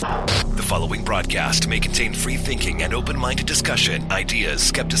following broadcast may contain free thinking and open-minded discussion, ideas,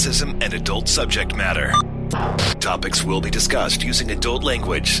 skepticism, and adult subject matter. Topics will be discussed using adult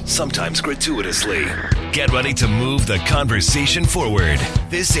language, sometimes gratuitously. Get ready to move the conversation forward.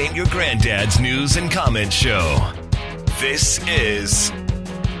 This ain't your granddad's news and comment show. This is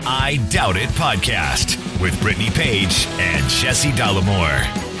I Doubt It Podcast with Brittany Page and Jesse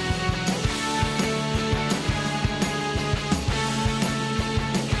Dollamore.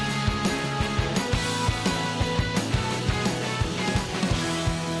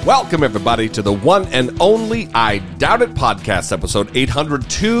 Welcome, everybody, to the one and only I Doubt It Podcast, episode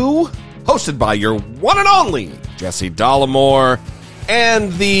 802, hosted by your one and only Jesse Dollamore,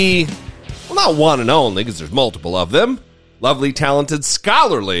 and the, well, not one and only, because there's multiple of them, lovely, talented,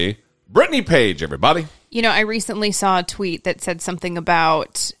 scholarly Brittany Page, everybody. You know, I recently saw a tweet that said something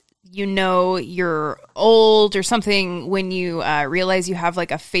about, you know, you're old or something when you realize you have,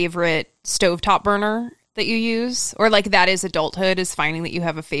 like, a favorite stovetop burner that you use, or like that is adulthood, is finding that you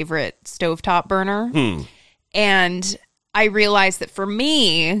have a favorite stovetop burner. And I realized that for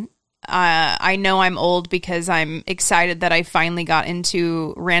me, I know I'm old because I'm excited that I finally got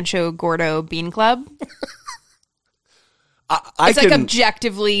into Rancho Gordo Bean Club. It's like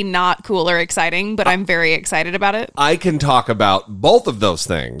objectively not cool or exciting, but I'm very excited about it. I can talk about both of those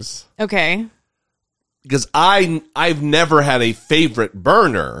things. Okay. Because I've never had a favorite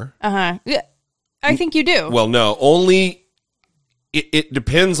burner. Yeah. I think you do. Well, no, only it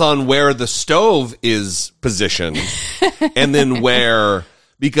depends on where the stove is positioned, and then where,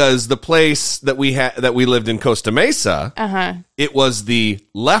 because the place that we lived in Costa Mesa, it was the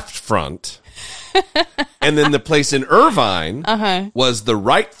left front, and then the place in Irvine was the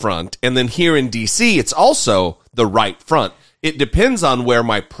right front, and then here in DC, it's also the right front. It depends on where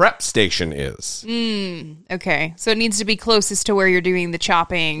my prep station is. Okay. So it needs to be closest to where you're doing the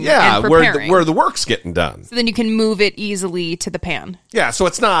chopping and preparing. where the work's getting done. So then you can move it easily to the pan. Yeah, so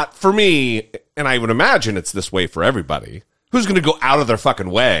it's not, for me, and I would imagine it's this way for everybody, who's going to go out of their fucking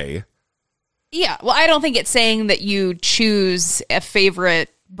way? Yeah, well, I don't think it's saying that you choose a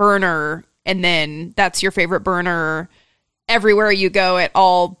favorite burner and then that's your favorite burner everywhere you go at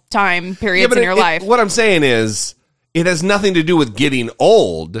all time periods in your life. What I'm saying is, it has nothing to do with getting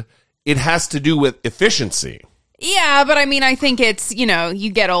old. It has to do with efficiency. Yeah, but I mean, I think it's, you know, you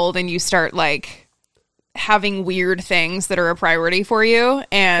get old and you start, like, having weird things that are a priority for you or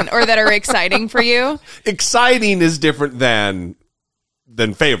that are exciting for you. Exciting is different than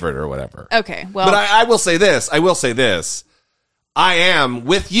favorite or whatever. Okay, well. But I will say this. I am,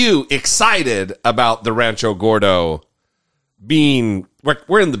 with you, excited about the Rancho Gordo bean.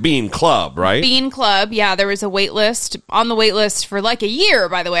 We're in the Bean Club, right? Bean Club, yeah. There was a wait list, on the wait list for like a year,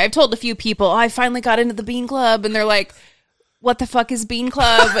 by the way. I've told a few people, I finally got into the Bean Club, and they're like, what the fuck is Bean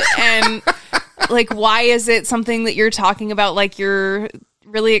Club? And like, why is it something that you're talking about? Like, you're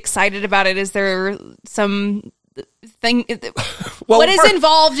really excited about it. Is there some thing? Well, what is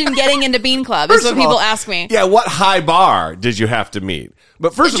involved in getting into Bean Club is what people ask me. Yeah, what high bar did you have to meet?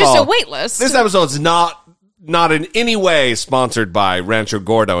 But first of all, just a wait list. This episode's not in any way sponsored by Rancho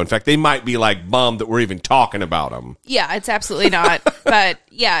Gordo. In fact, they might be like bummed that we're even talking about them. Yeah, it's absolutely not. But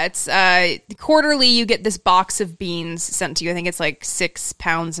yeah, it's quarterly you get this box of beans sent to you. I think it's like 6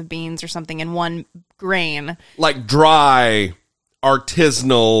 pounds of beans or something in one grain. Like dry,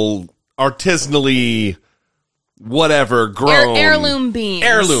 artisanally, whatever, grown. Heirloom beans.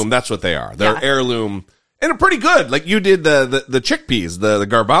 Heirloom, that's what they are. They're heirloom. And they're pretty good. Like you did the chickpeas, the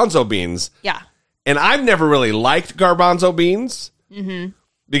garbanzo beans. Yeah. And I've never really liked garbanzo beans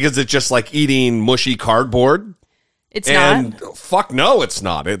because it's just like eating mushy cardboard. It's not. Fuck no, it's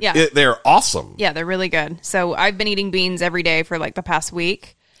not. They're awesome. Yeah, they're really good. So I've been eating beans every day for like the past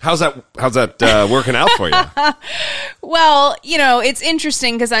week. How's that working out for you? Well, you know, it's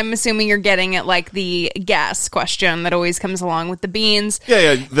interesting because I'm assuming you're getting at like the gas question that always comes along with the beans.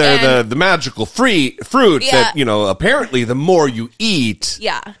 Yeah, they're the magical fruit that, you know, apparently the more you eat,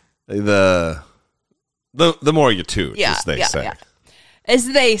 the more you toot, as they say. Yeah.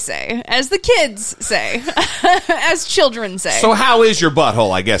 As they say. As the kids say. As children say. So how is your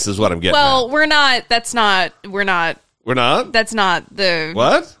butthole, I guess, is what I'm getting at. We're not That's not the...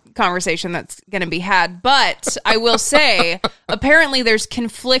 What? conversation that's going to be had. But I will say, apparently there's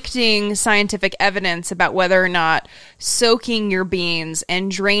conflicting scientific evidence about whether or not soaking your beans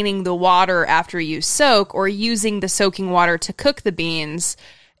and draining the water after you soak or using the soaking water to cook the beans,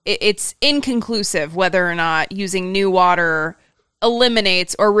 it's inconclusive whether or not using new water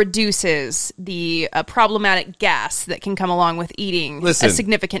eliminates or reduces the problematic gas that can come along with eating a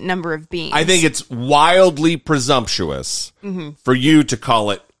significant number of beans. I think it's wildly presumptuous for you to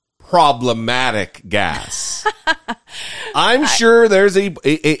call it problematic gas. I'm sure there's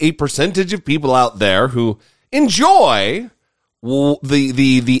a percentage of people out there who enjoy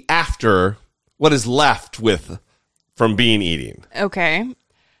the after, what is left with from bean eating. Okay.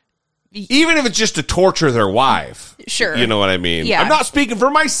 Even if it's just to torture their wife. Sure. You know what I mean? Yeah. I'm not speaking for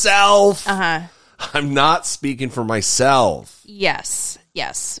myself. Uh-huh. I'm not speaking for myself. Yes.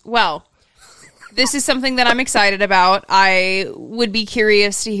 Well, this is something that I'm excited about. I would be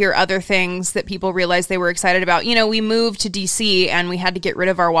curious to hear other things that people realize they were excited about. You know, we moved to DC and we had to get rid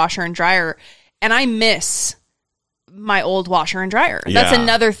of our washer and dryer, and I miss my old washer and dryer. Yeah. That's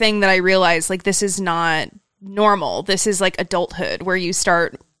another thing that I realized, like, this is not normal. This is like adulthood where you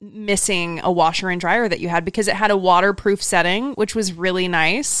start missing a washer and dryer that you had, because it had a waterproof setting, which was really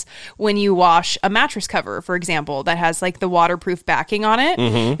nice when you wash a mattress cover, for example, that has like the waterproof backing on it.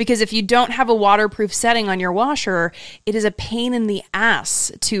 Mm-hmm. Because if you don't have a waterproof setting on your washer, it is a pain in the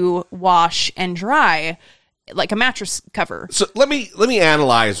ass to wash and dry like a mattress cover. So let me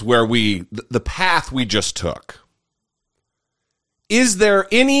analyze where the path we just took. Is there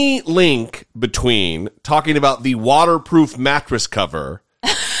any link between talking about the waterproof mattress cover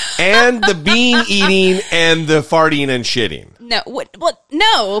and the bean eating and the farting and shitting? No,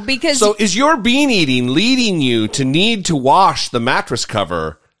 no, because... So is your bean eating leading you to need to wash the mattress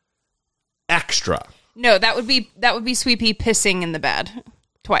cover extra? No, that would be Sweet Pea pissing in the bed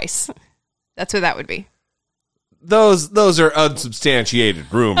twice. That's what that would be. Those are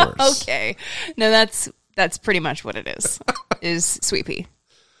unsubstantiated rumors. Okay. No, that's pretty much what it is Sweet Pea.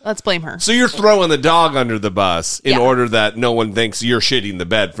 Let's blame her. So you're throwing the dog under the bus in Yeah. order that no one thinks you're shitting the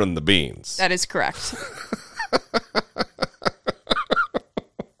bed from the beans. That is correct.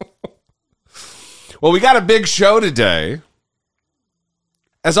 Well, we got a big show today.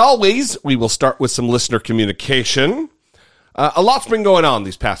 As always, we will start with some listener communication. A lot's been going on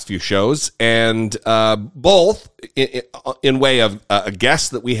these past few shows, and both in way of a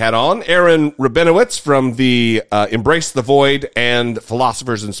guest that we had on, Aaron Rabinowitz from the Embrace the Void and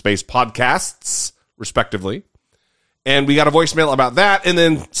Philosophers in Space podcasts, respectively. And we got a voicemail about that, and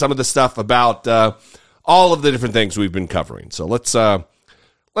then some of the stuff about all of the different things we've been covering. So let's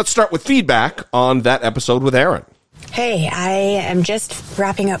start with feedback on that episode with Aaron. Hey, I am just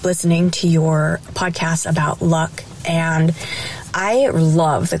wrapping up listening to your podcast about luck, and I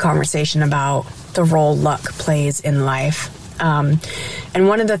love the conversation about the role luck plays in life. And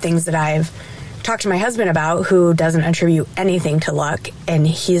one of the things that I've talked to my husband about, who doesn't attribute anything to luck, and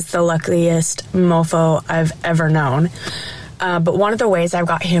he's the luckiest mofo I've ever known. But one of the ways I've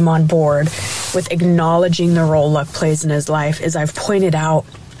got him on board with acknowledging the role luck plays in his life is I've pointed out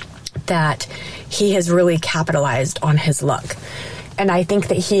that he has really capitalized on his luck. And I think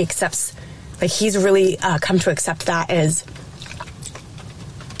that he accepts, like, he's really come to accept that as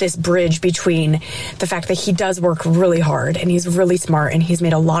this bridge between the fact that he does work really hard and he's really smart and he's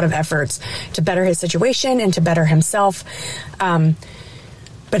made a lot of efforts to better his situation and to better himself.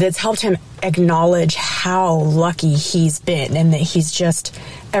 But it's helped him acknowledge how lucky he's been, and that he's just,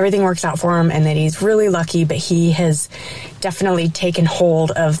 everything works out for him, and that he's really lucky, but he has definitely taken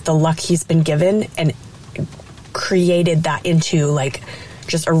hold of the luck he's been given and created that into like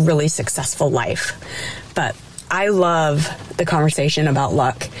just a really successful life. But I love the conversation about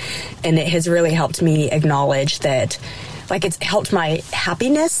luck, and it has really helped me acknowledge that, like, it's helped my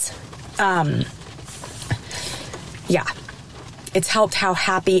happiness. It's helped how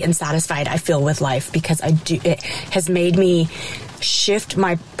happy and satisfied I feel with life, because it has made me shift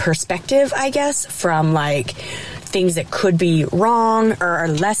my perspective, I guess, from like things that could be wrong or are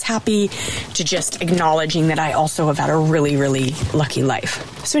less happy to just acknowledging that I also have had a really, really lucky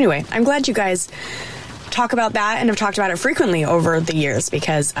life. So anyway, I'm glad you guys talk about that and have talked about it frequently over the years,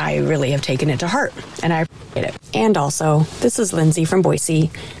 because I really have taken it to heart and I appreciate it. And also, this is Lindsay from Boise,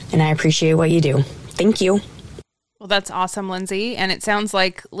 and I appreciate what you do. Thank you. Well, that's awesome, Lindsay. And it sounds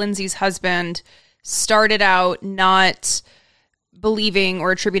like Lindsay's husband started out not believing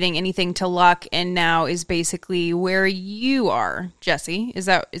or attributing anything to luck, and now is basically where you are, Jesse. Is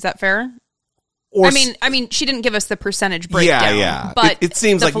that fair? Or I mean, she didn't give us the percentage breakdown. Yeah. But it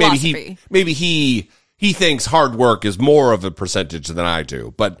seems like philosophy. maybe he thinks hard work is more of a percentage than I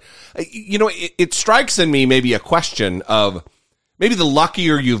do. But you know, it strikes in me maybe a question of, maybe the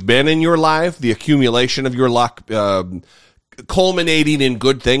luckier you've been in your life, the accumulation of your luck culminating in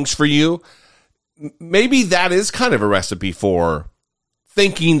good things for you, maybe that is kind of a recipe for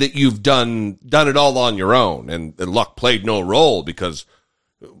thinking that you've done it all on your own, and luck played no role, because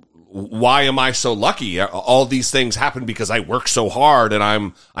why am I so lucky? All these things happen because I work so hard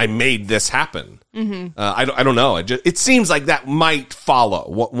and I made this happen. I don't know. It seems like that might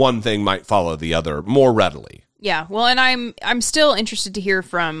follow. One thing might follow the other more readily. Yeah. Well, and I'm still interested to hear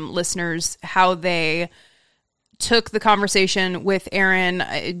from listeners how they took the conversation with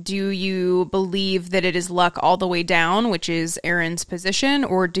Aaron. Do you believe that it is luck all the way down, which is Aaron's position,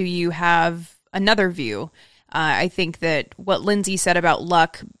 or do you have another view? I think that what Lindsay said about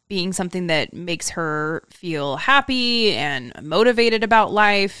luck being something that makes her feel happy and motivated about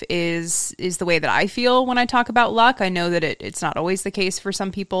life is the way that I feel when I talk about luck. I know that it's not always the case for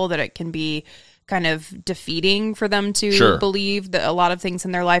some people, that it can be kind of defeating for them to believe that a lot of things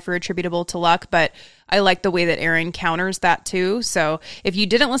in their life are attributable to luck, but I like the way that Aaron counters that too. So if you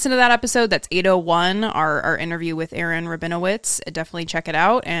didn't listen to that episode, that's 801, our interview with Aaron Rabinowitz. Definitely check it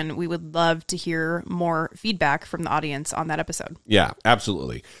out, and we would love to hear more feedback from the audience on that episode. Yeah,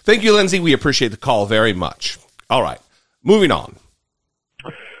 absolutely. Thank you, Lindsay. We appreciate the call very much. All right, moving on.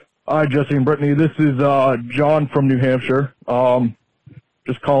 Hi, Jesse and Brittany. This is John from New Hampshire.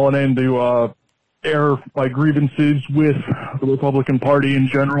 Just calling in to air my grievances with the Republican Party in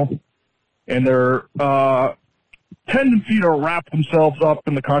general and their tendency to wrap themselves up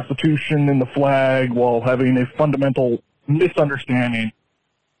in the Constitution and the flag while having a fundamental misunderstanding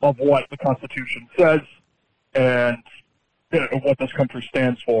of what the Constitution says and what this country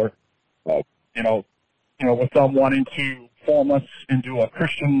stands for. With them wanting to form us into a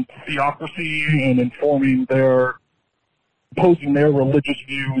Christian theocracy and imposing their religious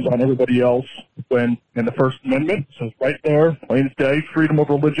views on everybody else, when in the First Amendment it says right there, plain as day, freedom of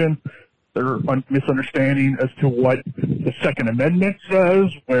religion. Their misunderstanding as to what the Second Amendment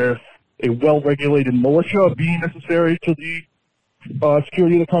says, with a well-regulated militia being necessary to the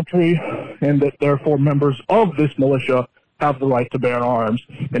security of the country, and that therefore members of this militia have the right to bear arms,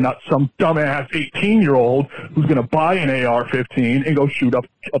 and not some dumbass 18-year-old who's going to buy an AR-15 and go shoot up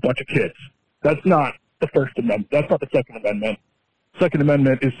a bunch of kids. That's not the First Amendment. That's not the Second Amendment. Second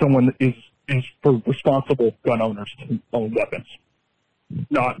Amendment is is for responsible gun owners to own weapons,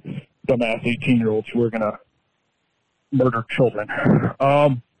 not dumbass 18-year-olds who are going to murder children.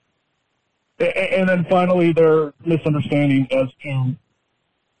 And then finally, their misunderstanding as to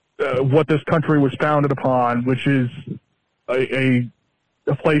what this country was founded upon, which is a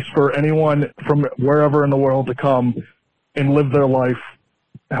place for anyone from wherever in the world to come and live their life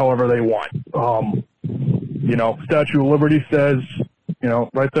however they want. Statue of Liberty says,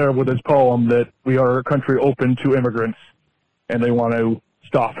 right there with his poem, that we are a country open to immigrants, and they want to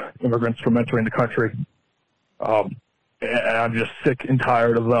stop immigrants from entering the country. And I'm just sick and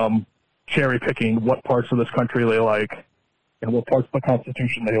tired of them cherry picking what parts of this country they like and what parts of the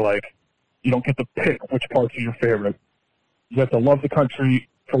Constitution they like. You don't get to pick which parts are your favorite. You have to love the country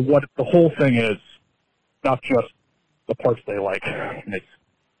for what the whole thing is, not just the parts they like. And it's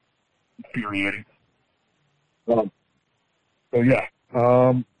infuriating. That's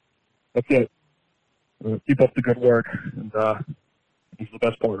it. Keep up the good work, and he's the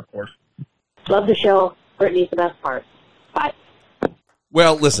best part, of course. Love the show. Brittany's the best part. Bye.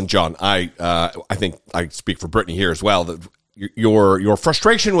 Well, listen, John, I think I speak for Brittany here as well, that your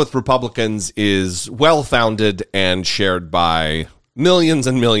frustration with Republicans is well-founded and shared by millions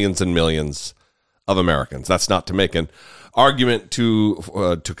and millions and millions of Americans. That's not to make an argument to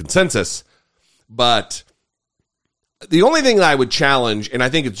consensus, but the only thing that I would challenge, and I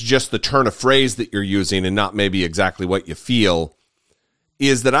think it's just the turn of phrase that you're using and not maybe exactly what you feel,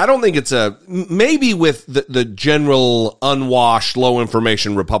 is that I don't think it's maybe with the general unwashed, low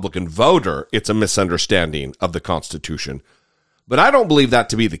information Republican voter, it's a misunderstanding of the Constitution. But I don't believe that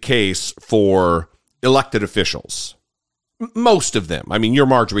to be the case for elected officials. Most of them. I mean, your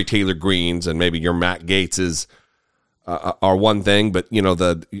Marjorie Taylor Greenes and maybe your Matt Gaetzes are one thing, but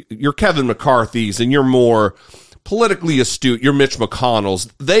your Kevin McCarthy's and your more politically astute, your Mitch McConnell's,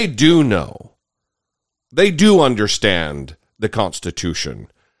 they do know. They do understand the Constitution.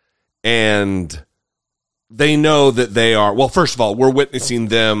 And they know that they are, well, first of all, we're witnessing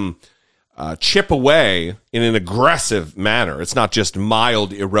them chip away in an aggressive manner. It's not just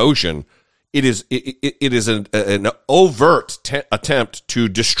mild erosion. It is an overt attempt to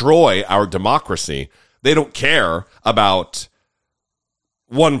destroy our democracy. They don't care about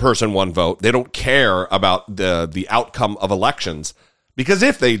one person, one vote. They don't care about the outcome of elections, because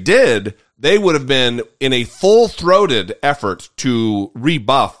if they did, they would have been in a full-throated effort to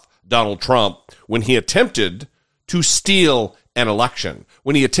rebuff Donald Trump when he attempted to steal an election,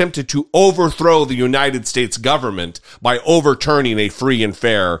 when he attempted to overthrow the United States government by overturning a free and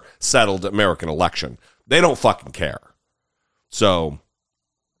fair, settled American election. They don't fucking care. So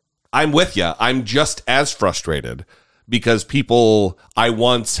I'm with you. I'm just as frustrated because people I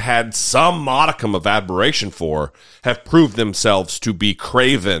once had some modicum of admiration for have proved themselves to be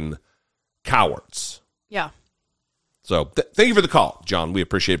craven cowards. Yeah. So thank you for the call, John. We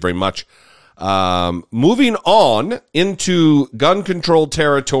appreciate it very much. Moving on into gun control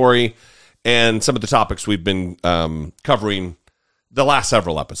territory and some of the topics we've been covering the last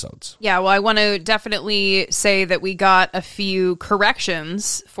several episodes. Yeah, well, I want to definitely say that we got a few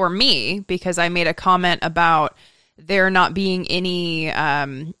corrections for me because I made a comment about there not being any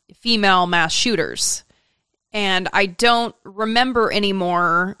female mass shooters. And I don't remember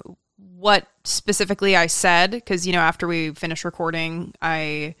anymore what specifically I said because, you know, after we finished recording,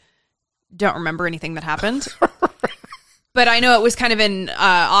 I don't remember anything that happened. But I know it was kind of an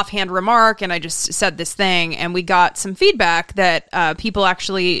offhand remark, and I just said this thing, and we got some feedback that people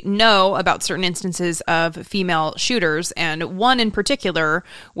actually know about certain instances of female shooters, and one in particular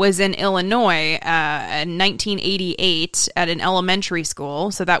was in Illinois in 1988 at an elementary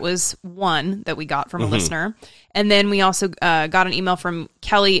school. So that was one that we got from a listener. And then we also got an email from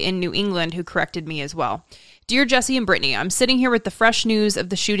Kelly in New England who corrected me as well. Dear Jesse and Brittany, I'm sitting here with the fresh news of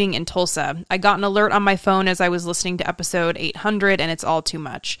the shooting in Tulsa. I got an alert on my phone as I was listening to episode 800, and it's all too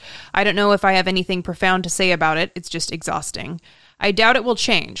much. I don't know if I have anything profound to say about it. It's just exhausting. I doubt it will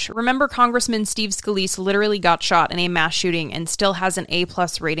change. Remember, Congressman Steve Scalise literally got shot in a mass shooting and still has an A+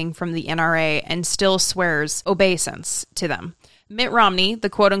 rating from the NRA and still swears obeisance to them. Mitt Romney, the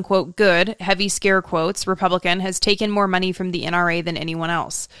quote-unquote good, heavy scare quotes, Republican, has taken more money from the NRA than anyone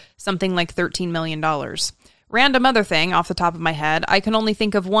else, something like $13 million. Random other thing off the top of my head, I can only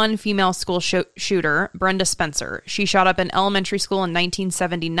think of one female school shooter, Brenda Spencer. She shot up an elementary school in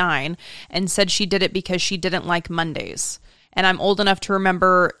 1979 and said she did it because she didn't like Mondays. And I'm old enough to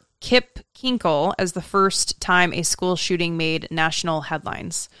remember Kip Kinkle as the first time a school shooting made national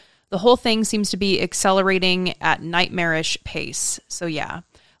headlines. The whole thing seems to be accelerating at nightmarish pace. So yeah,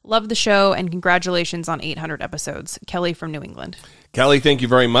 love the show and congratulations on 800 episodes. Kelly from New England. Kelly, thank you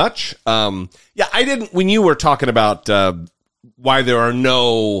very much. Yeah, I didn't, when you were talking about why there are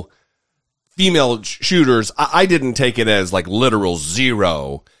no female shooters, I didn't take it as like literal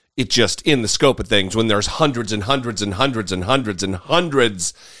zero. It just, in the scope of things, when there's hundreds and hundreds and hundreds and hundreds and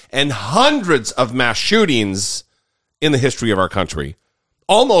hundreds and hundreds of mass shootings in the history of our country,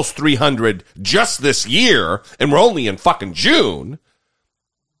 almost 300 just this year, and we're only in fucking June,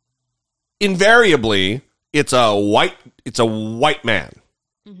 invariably, it's a white man.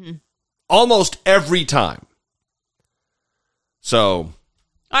 Mm-hmm. Almost every time. So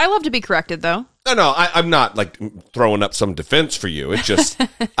I love to be corrected, though. No, I'm not like throwing up some defense for you. It's just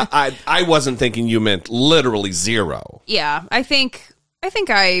I wasn't thinking you meant literally zero. Yeah, I think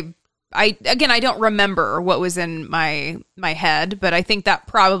I again, I don't remember what was in my head, but I think that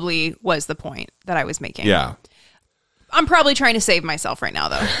probably was the point that I was making. Yeah. I'm probably trying to save myself right now,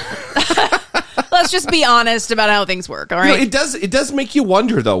 though. Let's just be honest about how things work, all right? You know, it does make you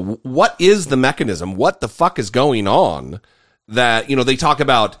wonder, though, what is the mechanism? What the fuck is going on that, you know, they talk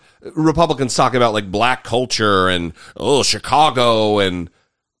about, Republicans talk about, like, black culture and, Chicago, and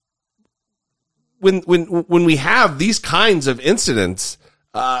when we have these kinds of incidents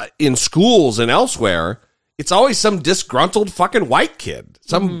in schools and elsewhere, it's always some disgruntled fucking white kid,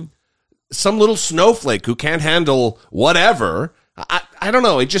 some little snowflake who can't handle whatever. I don't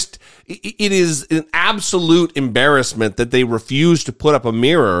know. It is an absolute embarrassment that they refuse to put up a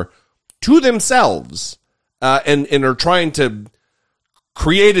mirror to themselves and are trying to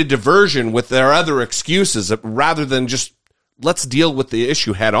create a diversion with their other excuses rather than just let's deal with the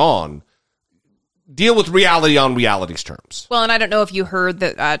issue head on. Deal with reality on reality's terms. Well, and I don't know if you heard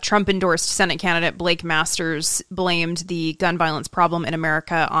that Trump-endorsed Senate candidate Blake Masters blamed the gun violence problem in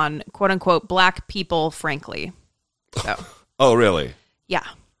America on, quote-unquote, black people, frankly. So. Oh, really? Yeah.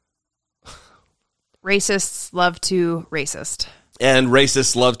 Racists love to racist. And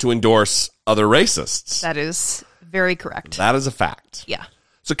racists love to endorse other racists. That is very correct. That is a fact. Yeah.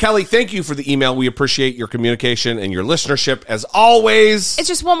 So, Kelly, thank you for the email. We appreciate your communication and your listenership, as always. It's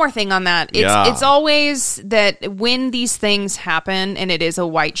just one more thing on that. It's always that when these things happen, and it is a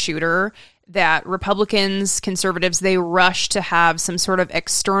white shooter, that Republicans, conservatives, they rush to have some sort of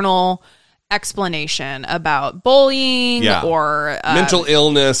external explanation about bullying or mental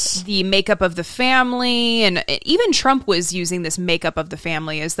illness, the makeup of the family. And even Trump was using this makeup of the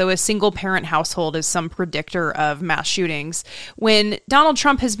family as though a single parent household is some predictor of mass shootings. When Donald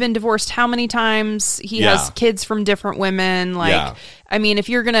Trump has been divorced how many times? He has kids from different women. I mean, if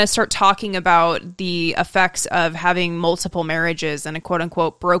you're going to start talking about the effects of having multiple marriages and a quote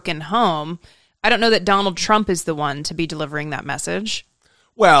unquote broken home, I don't know that Donald Trump is the one to be delivering that message.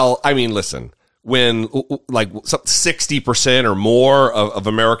 Well, I mean, listen, when like 60% or more of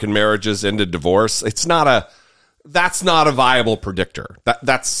American marriages end in divorce, that's not a viable predictor.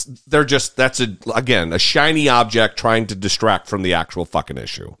 That's a shiny object trying to distract from the actual fucking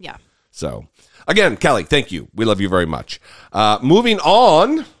issue. Yeah. So again, Kelly, thank you. We love you very much. Moving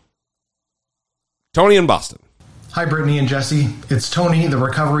on, Tony in Boston. Hi, Brittany and Jesse. It's Tony, the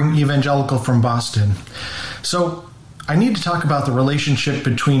recovering evangelical from Boston. So, I need to talk about the relationship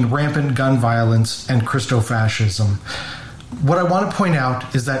between rampant gun violence and Christofascism. What I want to point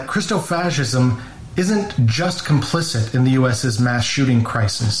out is that Christofascism isn't just complicit in the U.S.'s mass shooting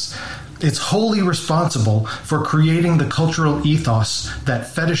crisis. It's wholly responsible for creating the cultural ethos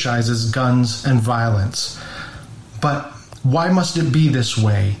that fetishizes guns and violence. But why must it be this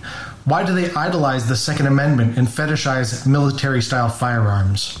way? Why do they idolize the Second Amendment and fetishize military-style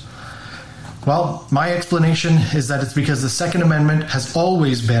firearms? Well, my explanation is that it's because the Second Amendment has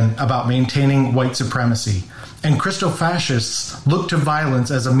always been about maintaining white supremacy, and Christofascists look to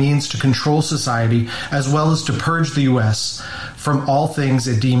violence as a means to control society as well as to purge the U.S. from all things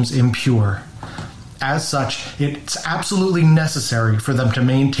it deems impure. As such, it's absolutely necessary for them to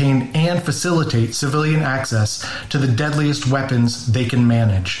maintain and facilitate civilian access to the deadliest weapons they can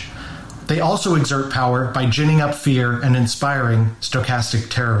manage. They also exert power by ginning up fear and inspiring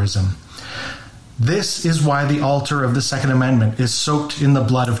stochastic terrorism. This is why the altar of the Second Amendment is soaked in the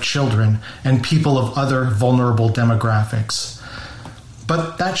blood of children and people of other vulnerable demographics.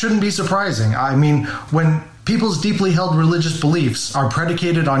 But that shouldn't be surprising. I mean, when people's deeply held religious beliefs are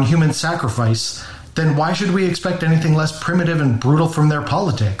predicated on human sacrifice, then why should we expect anything less primitive and brutal from their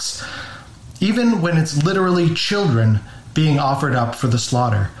politics? Even when it's literally children being offered up for the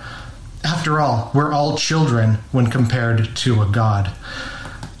slaughter. After all, we're all children when compared to a god.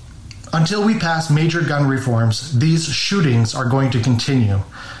 Until we pass major gun reforms, these shootings are going to continue.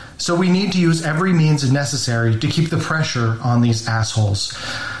 So we need to use every means necessary to keep the pressure on these assholes.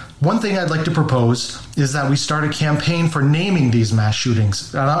 One thing I'd like to propose is that we start a campaign for naming these mass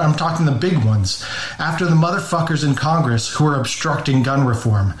shootings. I'm talking the big ones, after the motherfuckers in Congress who are obstructing gun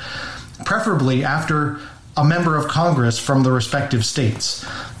reform. Preferably after a member of Congress from the respective states.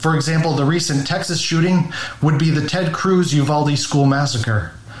 For example, the recent Texas shooting would be the Ted Cruz Uvalde school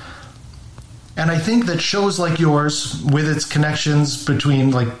massacre. And I think that shows like yours, with its connections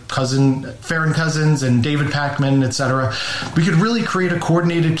between like Farron Cousins and David Pakman, etc., we could really create a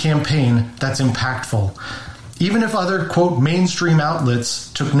coordinated campaign that's impactful. Even if other, quote, mainstream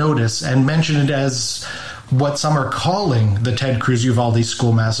outlets took notice and mentioned it as what some are calling the Ted Cruz Uvalde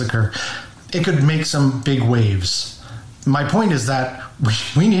school massacre, it could make some big waves. My point is that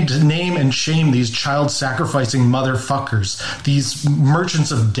we need to name and shame these child-sacrificing motherfuckers, these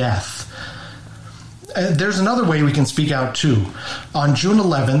merchants of death. There's another way we can speak out, too. On June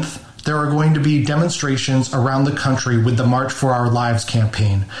 11th, there are going to be demonstrations around the country with the March for Our Lives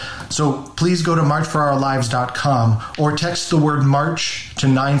campaign. So please go to marchforourlives.com or text the word MARCH to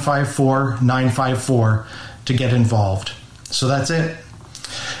 954-954 to get involved. So that's it.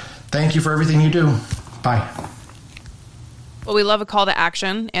 Thank you for everything you do. Bye. Well, we love a call to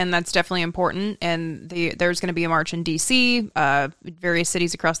action, and that's definitely important. And there's going to be a march in D.C., various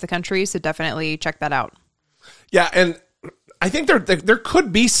cities across the country, so definitely check that out. Yeah, and I think there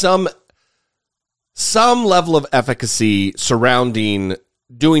could be some level of efficacy surrounding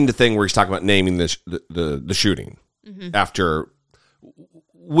doing the thing where he's talking about naming the shooting after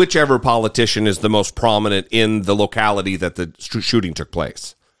whichever politician is the most prominent in the locality that the shooting took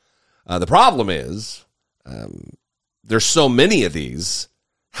place. The problem is there's so many of these.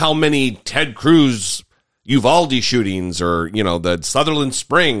 How many Ted Cruz Uvalde shootings or, the Sutherland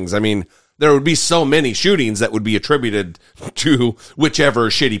Springs? I mean, there would be so many shootings that would be attributed to whichever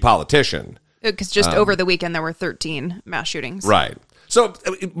shitty politician. Because just over the weekend, there were 13 mass shootings. Right. So,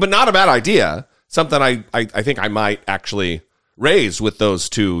 but not a bad idea. Something I think I might actually raise with those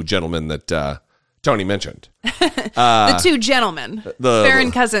two gentlemen that Tony mentioned. The two gentlemen,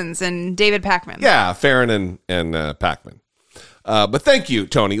 Farron Cousins and David Pakman. Yeah, Farron and Pakman. But thank you,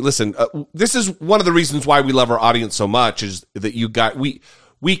 Tony. Listen, this is one of the reasons why we love our audience so much is that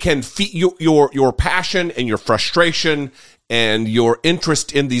we can feel your passion and your frustration and your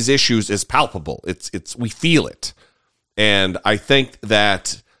interest in these issues is palpable. We feel it. And I think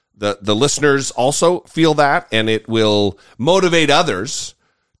that the listeners also feel that, and it will motivate others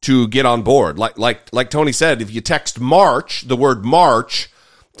to get on board. Like Tony said, if you text March, the word March,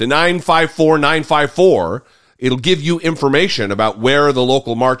 to 954-954, it'll give you information about where the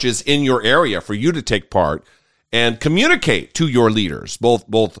local march is in your area for you to take part. and communicate to your leaders, both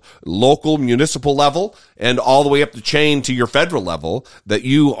local, municipal level, and all the way up the chain to your federal level, that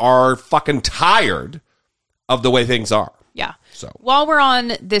you are fucking tired of the way things are. Yeah. So while we're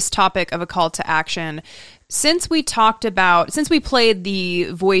on this topic of a call to action, since we played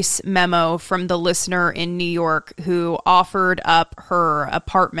the voice memo from the listener in New York who offered up her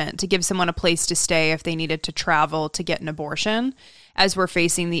apartment to give someone a place to stay if they needed to travel to get an abortion, as we're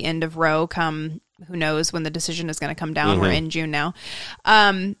facing the end of Roe come, who knows when the decision is going to come down. We're in June now.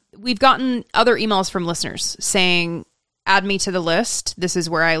 We've gotten other emails from listeners saying, add me to the list. This is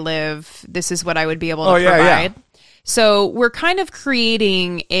where I live. This is what I would be able to provide. Yeah. So we're kind of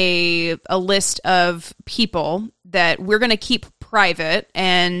creating a list of people that we're going to keep private,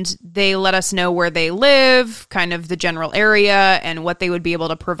 and they let us know where they live, kind of the general area, and what they would be able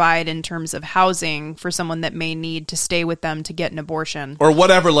to provide in terms of housing for someone that may need to stay with them to get an abortion. Or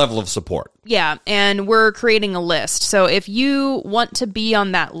whatever level of support. Yeah, and we're creating a list. So if you want to be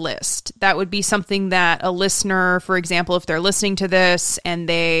on that list, that would be something that a listener, for example, if they're listening to this and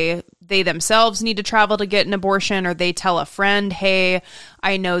they themselves need to travel to get an abortion, or they tell a friend, hey,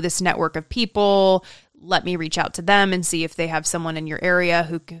 I know this network of people, let me reach out to them and see if they have someone in your area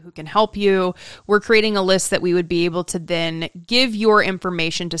who can help you. We're creating a list that we would be able to then give your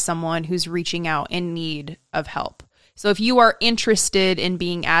information to someone who's reaching out in need of help. So if you are interested in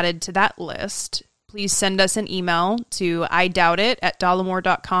being added to that list, please send us an email to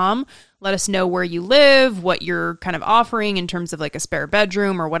idoubitit@dollamore.com. Let us know where you live, what you're kind of offering in terms of like a spare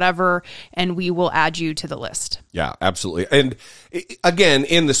bedroom or whatever, and we will add you to the list. Yeah, absolutely. And again,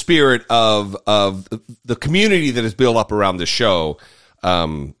 in the spirit of the community that is built up around this show,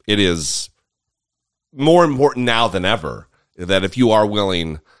 it is more important now than ever that if you are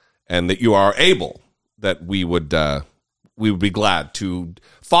willing and that you are able, that we would be glad to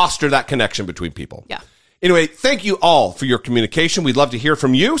foster that connection between people. Yeah. Anyway, thank you all for your communication. We'd love to hear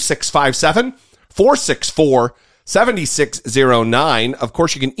from you. 657-464-7609. Of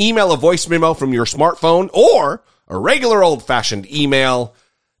course, you can email a voice memo from your smartphone or a regular old-fashioned email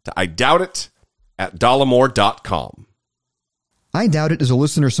to idoubitit@dollamore.com. I Doubt It is a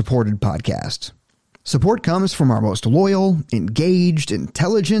listener-supported podcast. Support comes from our most loyal, engaged,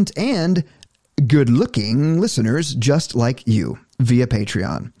 intelligent, and good-looking listeners just like you via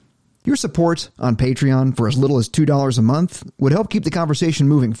Patreon. Your support on Patreon for as little as $2 a month would help keep the conversation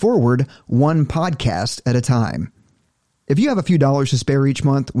moving forward one podcast at a time. If you have a few dollars to spare each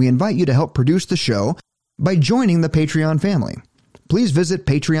month, we invite you to help produce the show by joining the Patreon family. Please visit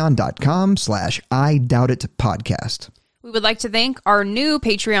patreon.com/IDoubtItPodcast. We would like to thank our new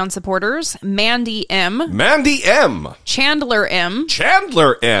Patreon supporters, Mandy M. Chandler M.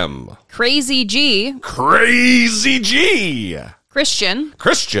 Crazy G. Christian.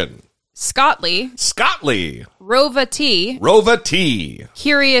 Scottley. Rova T.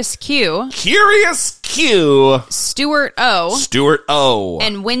 Curious Q. Stuart O.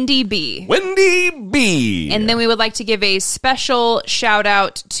 And Wendy B. And then we would like to give a special shout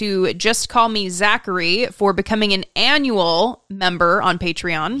out to Just Call Me Zachary for becoming an annual member on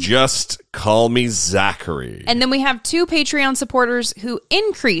Patreon. Just Call Me Zachary. And then we have 2 Patreon supporters who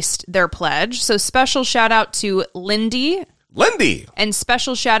increased their pledge. So special shout out to Lindy. And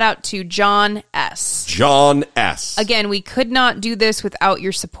special shout out to John S. Again, we could not do this without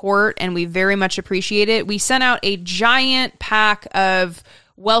your support, and we very much appreciate it. We sent out a giant pack of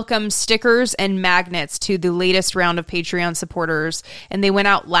welcome stickers and magnets to the latest round of Patreon supporters, and they went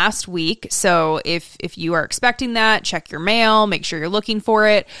out last week. So if you are expecting that, check your mail, make sure you're looking for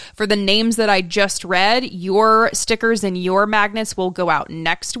it. For the names that I just read, your stickers and your magnets will go out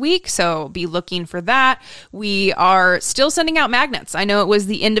next week, so be looking for that. We are still sending out magnets. I know it was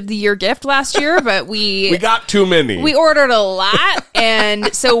the end of the year gift last year, but we got too many. We ordered a lot,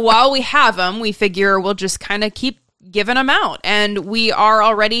 and so while we have them, we figure we'll just kind of keep giving them out. And we are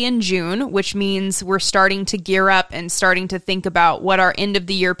already in June, which means we're starting to gear up and starting to think about what our end of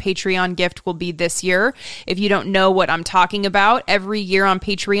the year Patreon gift will be this year. If you don't know what I'm talking about, every year on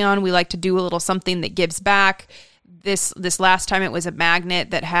Patreon, we like to do a little something that gives back. This last time it was a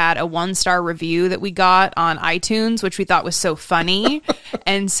magnet that had a 1-star review that we got on iTunes, which we thought was so funny.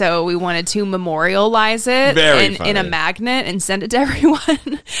 And so we wanted to memorialize it in a magnet and send it to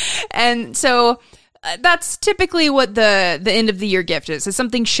everyone. And so that's typically what the end of the year gift is. It's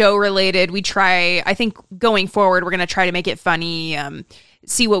something show related. We try, I think going forward, we're going to try to make it funny,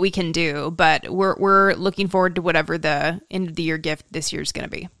 see what we can do, but we're looking forward to whatever the end of the year gift this year is going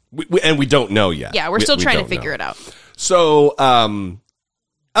to be. And we don't know yet. Yeah, we're still trying to figure it out. So,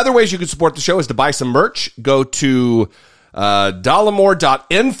 other ways you can support the show is to buy some merch. Go to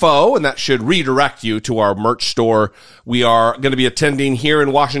dollamore.info, and that should redirect you to our merch store. We are going to be attending here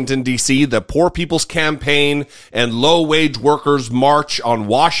in Washington, D.C., the Poor People's Campaign and Low-Wage Workers March on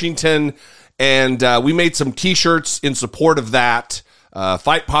Washington, and we made some T-shirts in support of that.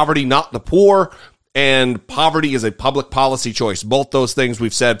 Fight poverty, not the poor, and poverty is a public policy choice. Both those things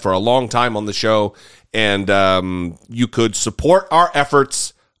we've said for a long time on the show, and you could support our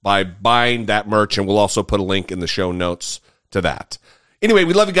efforts by buying that merch, and we'll also put a link in the show notes to that. Anyway,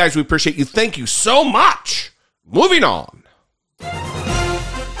 we love you guys. We appreciate you. Thank you so much. Moving on.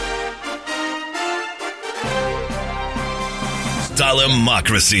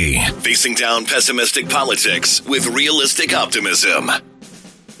 Dollamocracy. Facing down pessimistic politics with realistic optimism.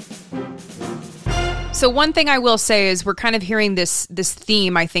 So one thing I will say is we're kind of hearing this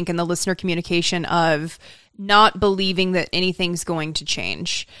theme, I think, in the listener communication of not believing that anything's going to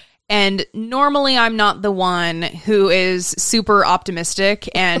change. And normally I'm not the one who is super optimistic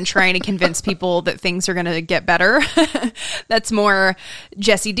and trying to convince people that things are going to get better. That's more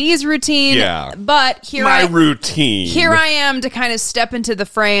Jesse D's routine. Yeah. But here I am to kind of step into the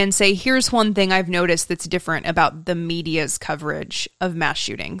fray and say, here's one thing I've noticed that's different about the media's coverage of mass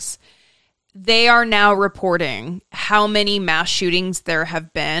shootings. They are now reporting how many mass shootings there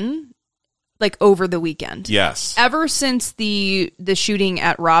have been, like, over the weekend. Yes. Ever since the shooting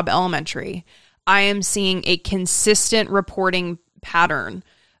at Robb Elementary, I am seeing a consistent reporting pattern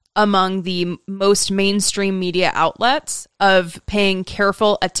among the most mainstream media outlets of paying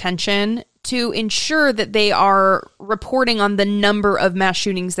careful attention to ensure that they are reporting on the number of mass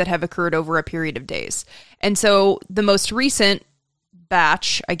shootings that have occurred over a period of days. And so the most recent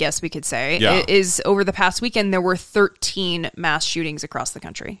batch, I guess we could say, is over the past weekend, there were 13 mass shootings across the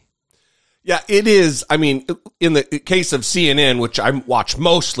country. Yeah, it is. I mean, in the case of CNN, which I watch,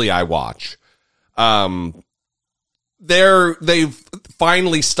 they've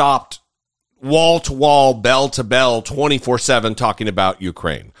finally stopped wall-to-wall, bell-to-bell, 24/7 talking about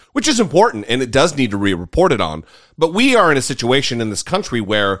Ukraine, which is important, and it does need to be reported on. But we are in a situation in this country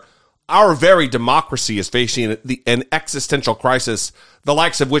where our very democracy is facing an existential crisis, the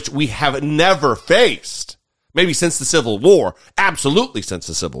likes of which we have never faced. Maybe since the Civil War. Absolutely since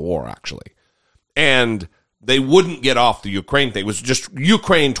the Civil War, actually. And they wouldn't get off the Ukraine thing. It was just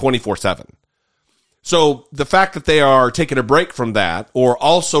Ukraine 24/7. So the fact that they are taking a break from that or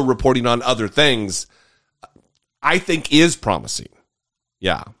also reporting on other things, I think is promising.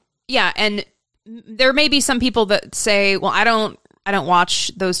 Yeah. Yeah, and there may be some people that say, well, I don't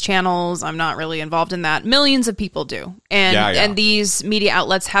watch those channels. I'm not really involved in that. Millions of people do. And these media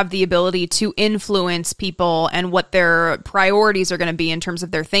outlets have the ability to influence people and what their priorities are going to be in terms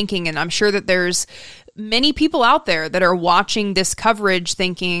of their thinking. And I'm sure that there's many people out there that are watching this coverage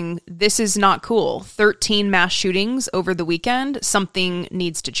thinking, this is not cool. 13 mass shootings over the weekend. Something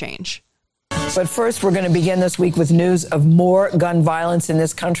needs to change. But first, we're going to begin this week with news of more gun violence in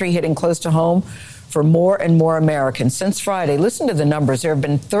this country hitting close to home for more and more Americans. Since Friday, listen to the numbers. There have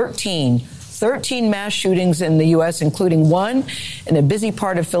been 13 mass shootings in the U.S., including one in a busy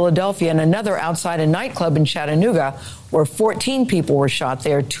part of Philadelphia and another outside a nightclub in Chattanooga, where 14 people were shot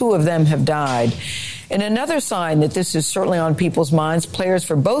there. 2 of them have died. And another sign that this is certainly on people's minds, players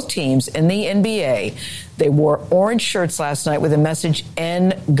for both teams in the NBA, they wore orange shirts last night with a message,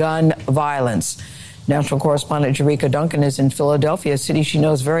 "End gun violence." National correspondent Jerika Duncan is in Philadelphia, a city she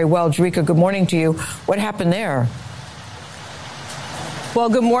knows very well. Jerika, good morning to you. What happened there? Well,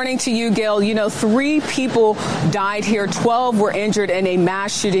 good morning to you, Gail. You know, 3 people died here. 12 were injured in a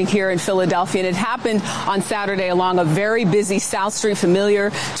mass shooting here in Philadelphia. And it happened on Saturday along a very busy South Street,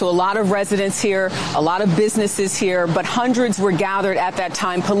 familiar to a lot of residents here, a lot of businesses here. But hundreds were gathered at that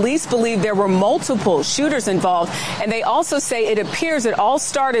time. Police believe there were multiple shooters involved. And they also say it appears it all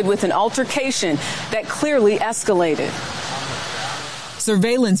started with an altercation that clearly escalated.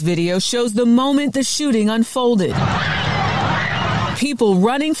 Surveillance video shows the moment the shooting unfolded. People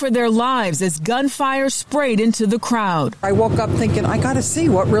running for their lives as gunfire sprayed into the crowd. I woke up thinking, I got to see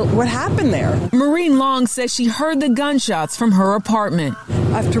what happened there. Maureen Long says she heard the gunshots from her apartment.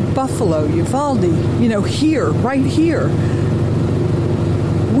 After Buffalo, Uvalde, right here,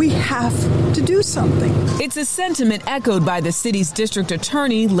 we have to do something. It's a sentiment echoed by the city's district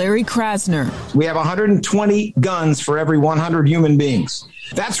attorney, Larry Krasner. We have 120 guns for every 100 human beings.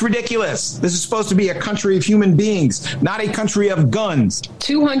 That's ridiculous. This is supposed to be a country of human beings, not a country of guns.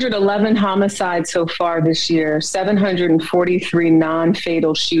 211 homicides so far this year, 743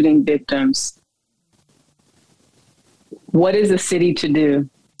 non-fatal shooting victims. What is a city to do?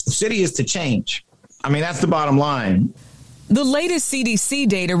 The city is to change. I mean, that's the bottom line. The latest CDC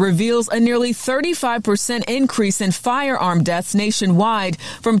data reveals a nearly 35% increase in firearm deaths nationwide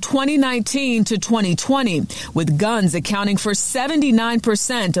from 2019 to 2020, with guns accounting for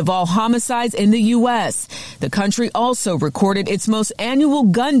 79% of all homicides in the U.S. The country also recorded its most annual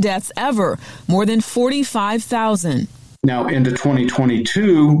gun deaths ever, more than 45,000. Now, into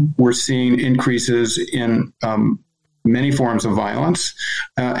 2022, we're seeing increases in many forms of violence.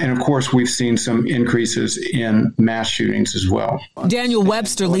 And of course, we've seen some increases in mass shootings as well. Daniel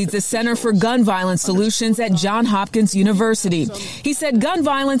Webster leads the Center for Gun Violence Solutions at Johns Hopkins University. He said gun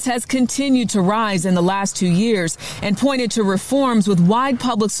violence has continued to rise in the last 2 years and pointed to reforms with wide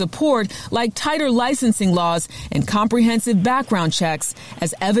public support like tighter licensing laws and comprehensive background checks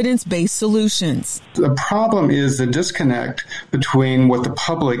as evidence-based solutions. The problem is the disconnect between what the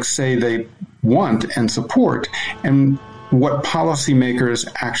public say they want and support and what policymakers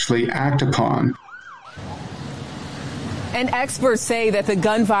actually act upon. And experts say that the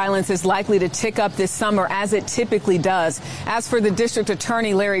gun violence is likely to tick up this summer, as it typically does. As for the district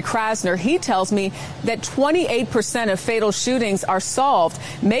attorney, Larry Krasner, he tells me that 28% of fatal shootings are solved,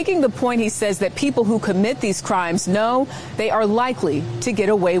 making the point, he says, that people who commit these crimes know they are likely to get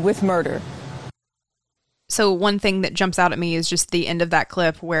away with murder. So one thing that jumps out at me is just the end of that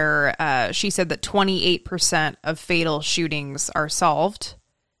clip where she said that 28% of fatal shootings are solved.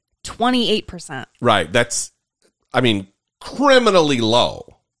 28%. Right. That's, criminally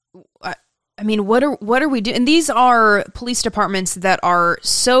low. What are we doing? And these are police departments that are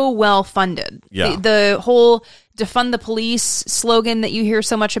so well funded. Yeah. The whole defund the police slogan that you hear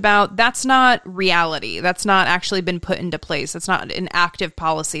so much about, that's not reality. That's not actually been put into place. That's not an active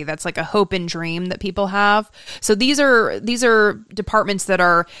policy. That's like a hope and dream that people have. So these are departments that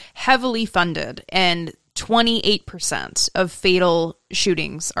are heavily funded, and 28% of fatal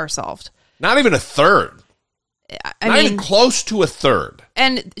shootings are solved. Not even a third. Not even close to a third.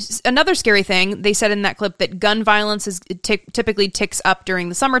 And another scary thing, they said in that clip that gun violence typically ticks up during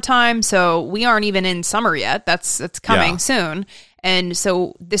the summertime. So we aren't even in summer yet. That's coming soon. And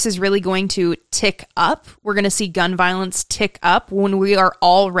so this is really going to tick up. We're going to see gun violence tick up when we are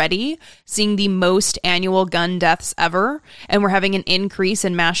already seeing the most annual gun deaths ever. And we're having an increase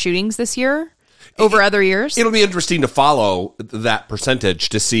in mass shootings this year over other years. It'll be interesting to follow that percentage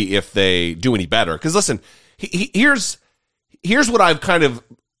to see if they do any better. Because listen, here's what I've kind of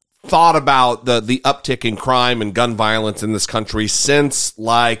thought about the uptick in crime and gun violence in this country since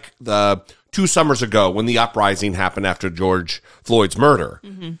like the 2 summers ago when the uprising happened after George Floyd's murder.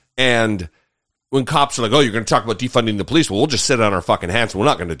 Mm-hmm. And when cops are like, oh, you're going to talk about defunding the police. Well, we'll just sit on our fucking hands. We're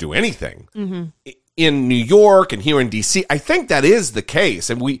not going to do anything. Mm-hmm. In New York and here in D.C., I think that is the case.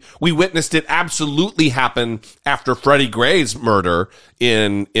 And we witnessed it absolutely happen after Freddie Gray's murder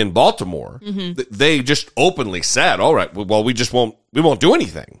in Baltimore. Mm-hmm. They just openly said, all right, well, we won't do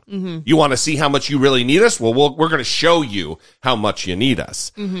anything. Mm-hmm. You want to see how much you really need us? Well, we're going to show you how much you need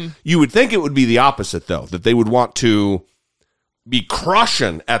us. Mm-hmm. You would think it would be the opposite, though, that they would want to be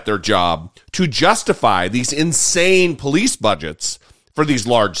crushing at their job to justify these insane police budgets for these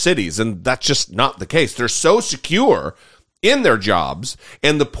large cities, and that's just not the case. They're so secure in their jobs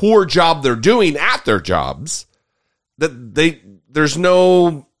and the poor job they're doing at their jobs that there's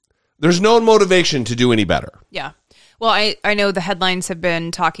no motivation to do any better. Yeah. Well, I know the headlines have been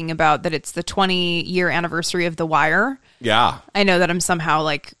talking about that it's the 20-year anniversary of The Wire. Yeah. I know that I'm somehow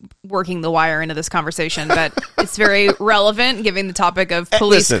like working The Wire into this conversation, but it's very relevant given the topic of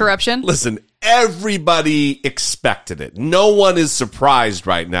police corruption. Listen, everybody expected it. No one is surprised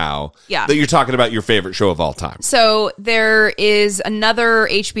right now that you're talking about your favorite show of all time. So there is another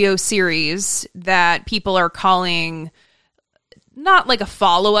HBO series that people are calling not like a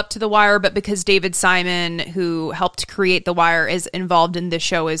follow-up to The Wire, but because David Simon, who helped create The Wire, is involved in this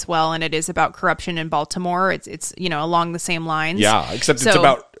show as well, and it is about corruption in Baltimore. It's along the same lines. Yeah, except it's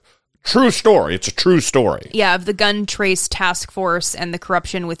about true story. It's a true story. Yeah, of the gun trace task force and the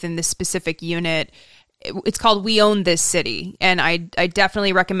corruption within this specific unit. It's called We Own This City, and I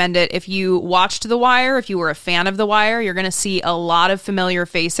definitely recommend it. If you watched The Wire, if you were a fan of The Wire, you're going to see a lot of familiar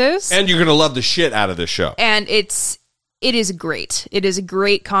faces. And you're going to love the shit out of this show. And it is great. It is a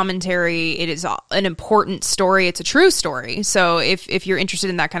great commentary. It is an important story. It's a true story. So if you're interested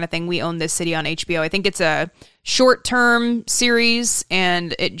in that kind of thing, We Own This City on HBO. I think it's a short-term series,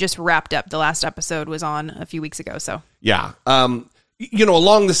 and it just wrapped up. The last episode was on a few weeks ago. So yeah. Along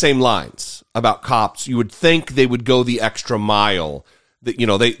the same lines about cops, you would think they would go the extra mile.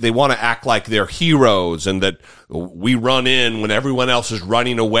 That they want to act like they're heroes, and that we run in when everyone else is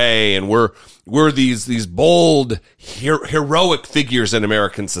running away, and we're these bold heroic figures in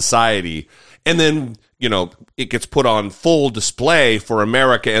American society. And then it gets put on full display for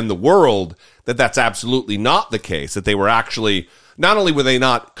America and the world that that's absolutely not the case, that they were actually, not only were they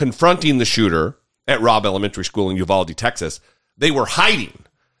not confronting the shooter at Robb Elementary School in Uvalde, Texas, they were hiding.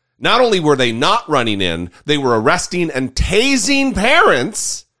 Not only were they not running in, they were arresting and tasing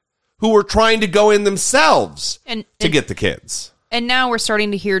parents who were trying to go in themselves to get the kids. And now we're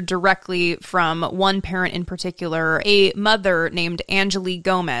starting to hear directly from one parent in particular, a mother named Angelique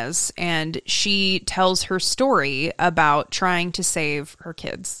Gomez, and she tells her story about trying to save her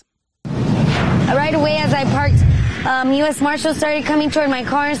kids. Right away as I parked, U.S. Marshals started coming toward my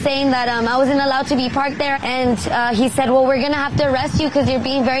car saying that I wasn't allowed to be parked there. And he said, well, we're going to have to arrest you because you're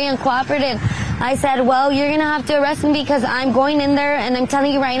being very uncooperative. I said, well, you're going to have to arrest me because I'm going in there. And I'm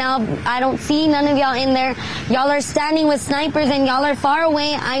telling you right now, I don't see none of y'all in there. Y'all are standing with snipers and y'all are far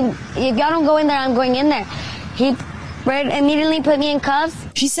away. If y'all don't go in there, I'm going in there. He immediately put me in cuffs.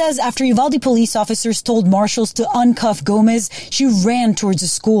 She says after Uvalde police officers told marshals to uncuff Gomez, she ran towards the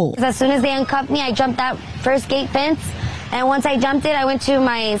school. As soon as they uncuffed me, I jumped that first gate fence. And once I jumped it, I went to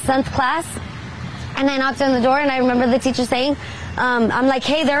my son's class. And I knocked on the door, and I remember the teacher saying, I'm like,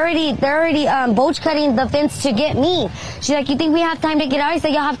 hey, they're already bolt cutting the fence to get me. She's like, you think we have time to get out? I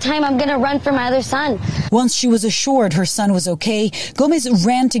said, y'all have time. I'm going to run for my other son. Once she was assured her son was okay, Gomez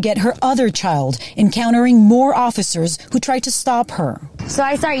ran to get her other child, encountering more officers who tried to stop her. So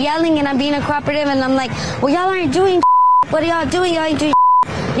I start yelling, and I'm being cooperative, and I'm like, well, y'all aren't doing what are y'all doing? Y'all ain't doing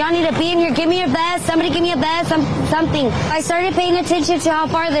Y'all need to be in here. Give me your vest. Somebody give me a vest. Something. I started paying attention to how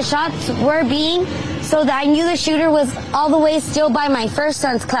far the shots were being, so that I knew the shooter was all the way still by my first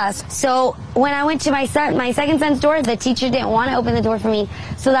son's class. So when I went to my second son's door, the teacher didn't want to open the door for me.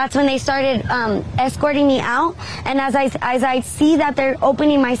 So that's when they started escorting me out. And as I see that they're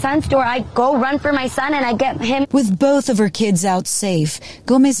opening my son's door, I go run for my son and I get him. With both of her kids out safe,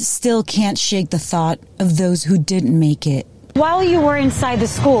 Gomez still can't shake the thought of those who didn't make it. While you were inside the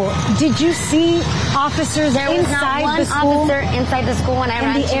school, did you see officers there was inside not one the school? Officer inside the school when I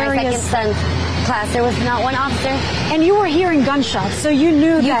ran to my second son's class. There was not one officer. And you were hearing gunshots, so you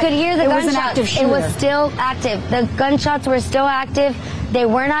knew you that could hear the it gunshots. was an active shooter. It was still active. The gunshots were still active. They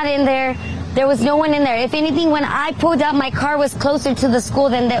were not in there. There was no one in there. If anything, when I pulled up, my car was closer to the school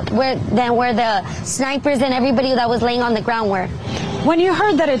than where the snipers and everybody that was laying on the ground were. When you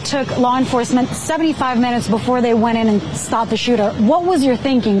heard that it took law enforcement 75 minutes before they went in and stopped the shooter, what was your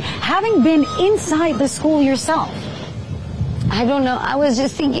thinking, having been inside the school yourself? I don't know. I was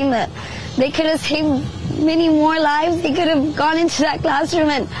just thinking that they could have saved many more lives. They could have gone into that classroom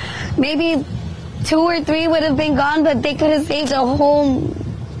and maybe 2 or 3 would have been gone, but they could have saved the whole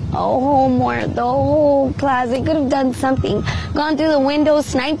class. They could have done something. Gone through the window,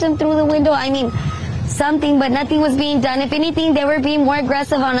 sniped them through the window. I mean, something, but nothing was being done. If anything, they were being more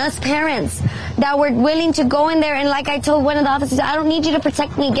aggressive on us parents that were willing to go in there. And like I told one of the officers, I don't need you to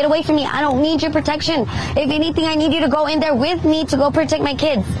protect me. Get away from me. I don't need your protection. If anything, I need you to go in there with me to go protect my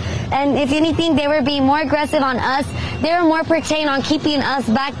kids. And if anything, they were being more aggressive on us. They were more pertaining on keeping us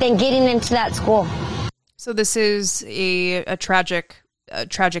back than getting into that school. So this is a tragic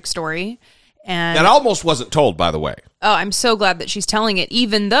story. And that almost wasn't told, by the way. Oh, I'm so glad that she's telling it,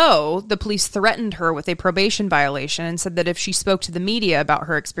 even though the police threatened her with a probation violation and said that if she spoke to the media about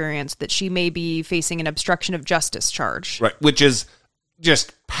her experience, that she may be facing an obstruction of justice charge. Right, which is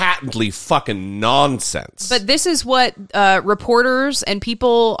just patently fucking nonsense. But this is what reporters and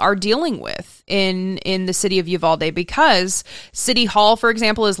people are dealing with in the city of Uvalde, because City Hall, for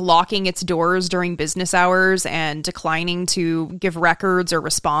example, is locking its doors during business hours and declining to give records or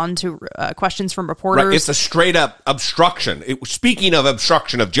respond to questions from reporters. Right. It's a straight up obstruction. Speaking of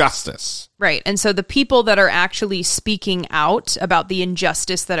obstruction of justice. Right. And so the people that are actually speaking out about the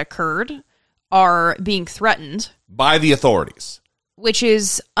injustice that occurred are being threatened by the authorities. Which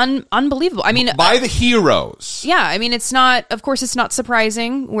is unbelievable. I mean, by the heroes. Yeah, I mean, it's not, of course, it's not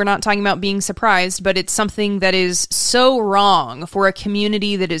surprising. We're not talking about being surprised, but it's something that is so wrong for a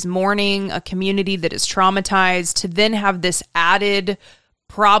community that is mourning, a community that is traumatized, to then have this added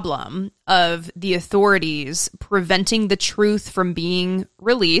problem of the authorities preventing the truth from being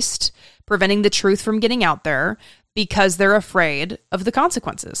released, preventing the truth from getting out there because they're afraid of the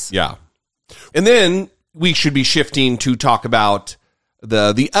consequences. Yeah. And then we should be shifting to talk about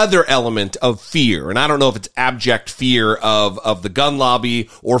the other element of fear. And I don't know if it's abject fear of the gun lobby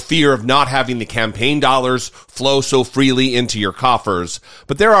or fear of not having the campaign dollars flow so freely into your coffers.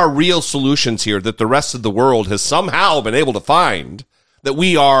 But there are real solutions here that the rest of the world has somehow been able to find that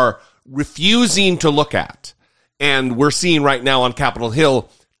we are refusing to look at. And we're seeing right now on Capitol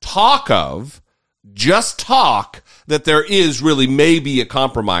Hill just talk that there is really maybe a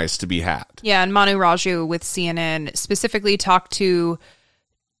compromise to be had. Yeah, and Manu Raju with CNN specifically talked to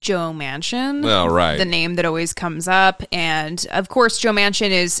Joe Manchin. Oh, right. The name that always comes up. And of course, Joe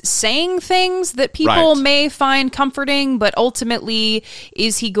Manchin is saying things that people may find comforting, but ultimately,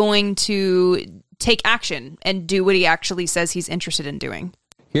 is he going to take action and do what he actually says he's interested in doing?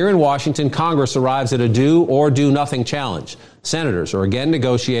 Here in Washington, Congress arrives at a do or do nothing challenge. Senators are again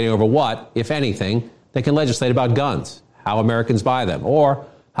negotiating over what, if anything, they can legislate about guns, how Americans buy them, or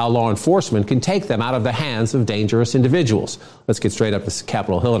how law enforcement can take them out of the hands of dangerous individuals. Let's get straight up to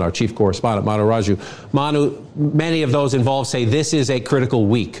Capitol Hill and our chief correspondent, Manu Raju. Manu, many of those involved say this is a critical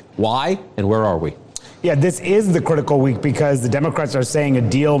week. Why and where are we? Yeah, this is the critical week because the Democrats are saying a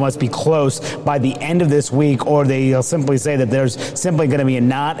deal must be close by the end of this week, or they'll simply say that there's simply going to be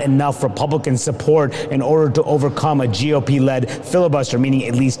not enough Republican support in order to overcome a GOP-led filibuster, meaning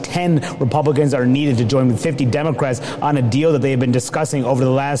at least 10 Republicans are needed to join with 50 Democrats on a deal that they have been discussing over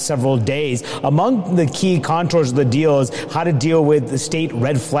the last several days. Among the key contours of the deal is how to deal with the state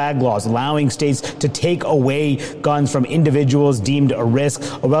red flag laws, allowing states to take away guns from individuals deemed a risk,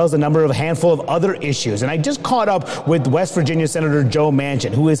 as well as a handful of other issues. And I just caught up with West Virginia Senator Joe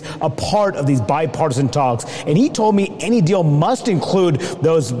Manchin, who is a part of these bipartisan talks. And he told me any deal must include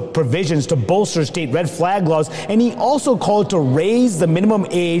those provisions to bolster state red flag laws. And he also called to raise the minimum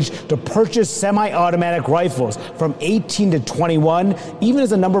age to purchase semi-automatic rifles from 18 to 21, even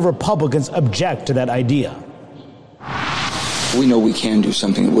as a number of Republicans object to that idea. We know we can do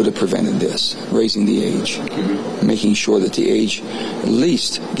something that would have prevented this, raising the age, making sure that the age at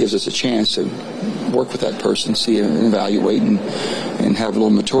least gives us a chance to work with that person, see and evaluate and have a little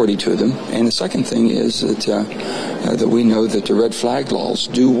maturity to them. And the second thing is that we know that the red flag laws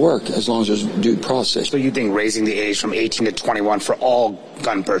do work as long as there's due process. So you think raising the age from 18 to 21 for all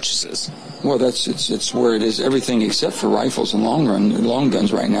gun purchases? Well, it's where it is, everything except for rifles and long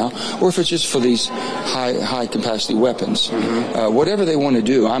guns right now, or if it's just for these high capacity weapons. Whatever they want to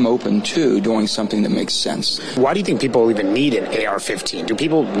do, I'm open to doing something that makes sense. Why do you think people even need an AR-15? Do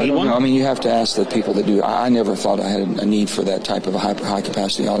people need one? I mean, you have to ask the people that do. I never thought I had a need for that type of a high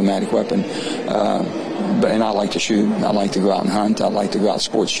capacity automatic weapon. And I like to shoot. I like to go out and hunt. I like to go out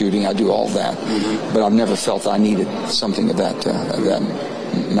sports shooting. I do all that. But I've never felt I needed something of that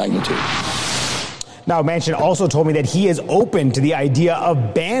magnitude. Now, Manchin also told me that he is open to the idea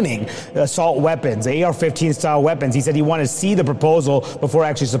of banning assault weapons, AR-15 style weapons. He said he wanted to see the proposal before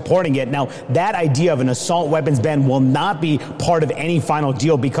actually supporting it. Now, that idea of an assault weapons ban will not be part of any final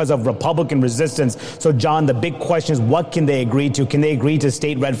deal because of Republican resistance. So, John, the big question is, what can they agree to? Can they agree to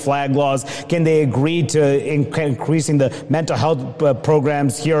state red flag laws? Can they agree to increasing the mental health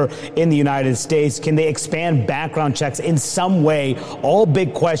programs here in the United States? Can they expand background checks in some way? All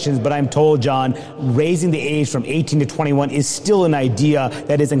big questions, but I'm told, John, raising the age from 18 to 21 is still an idea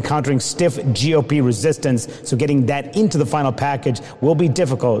that is encountering stiff GOP resistance. So getting that into the final package will be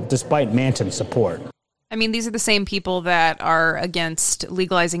difficult despite Manchin's support. I mean, these are the same people that are against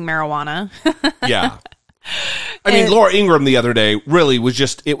legalizing marijuana. Yeah. I mean, Laura Ingraham the other day really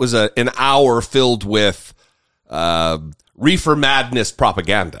was an hour filled with reefer madness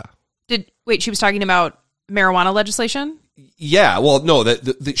propaganda. Wait, she was talking about marijuana legislation? Yeah, well, no,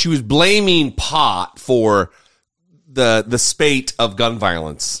 that she was blaming pot for the spate of gun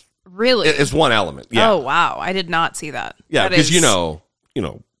violence. Really? It's one element. Yeah. Oh, wow. I did not see that. Yeah, because you know,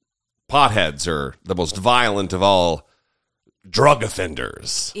 potheads are the most violent of all drug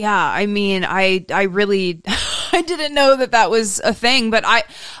offenders. Yeah, I mean, I really I didn't know that was a thing, but I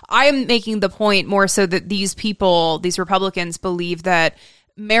am making the point more so that these Republicans believe that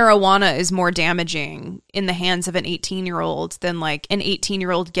marijuana is more damaging in the hands of an 18-year-old than like an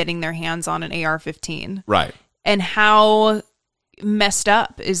 18-year-old getting their hands on an AR-15. Right. And how messed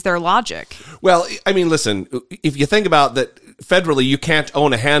up is their logic? Well, I mean, listen, if you think about that, federally, you can't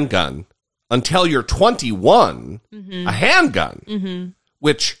own a handgun until you're 21, a handgun,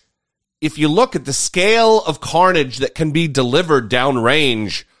 which if you look at the scale of carnage that can be delivered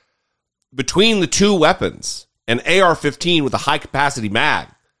downrange between the two weapons, an AR-15 with a high-capacity mag,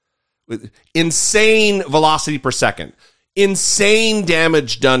 with insane velocity per second, insane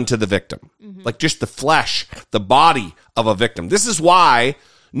damage done to the victim, like just the flesh, the body of a victim. This is why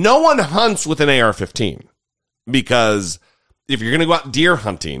no one hunts with an AR-15, because if you're going to go out deer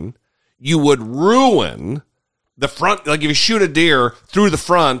hunting, you would ruin the front. Like if you shoot a deer through the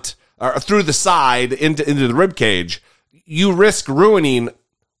front or through the side into the rib cage, you risk ruining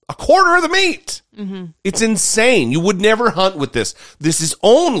a quarter of the meat. It's insane. You would never hunt with this. This is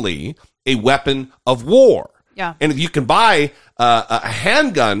only a weapon of war. Yeah. And if you can buy a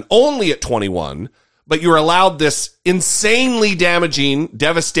handgun only at 21, but you're allowed this insanely damaging,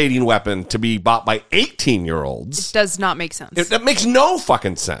 devastating weapon to be bought by 18-year-olds. It does not make sense. That makes no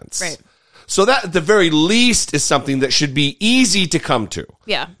fucking sense. Right. So that, at the very least, is something that should be easy to come to.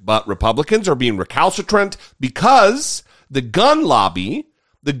 Yeah. But Republicans are being recalcitrant because the gun lobby,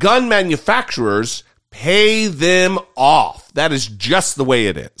 the gun manufacturers, pay them off. That is just the way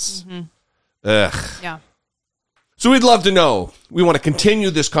it is. Mm-hmm. Ugh. Yeah. So we'd love to know. We want to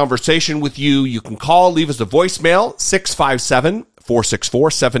continue this conversation with you. You can call, leave us a voicemail,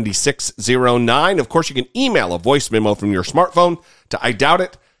 657-464-7609. Of course, you can email a voice memo from your smartphone to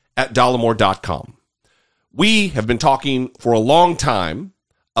idoubitit@dollemore.com. We have been talking for a long time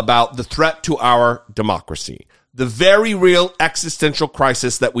about the threat to our democracy, the very real existential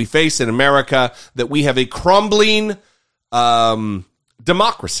crisis that we face in America, that we have a crumbling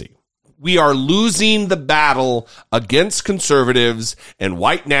democracy. We are losing the battle against conservatives and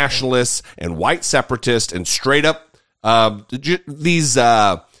white nationalists and white separatists and straight up these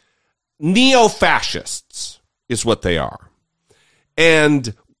neo-fascists is what they are.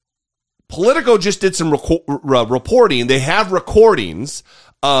 And Politico just did some reporting. They have recordings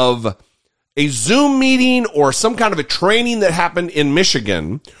of a Zoom meeting or some kind of a training that happened in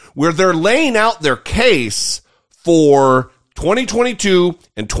Michigan where they're laying out their case for 2022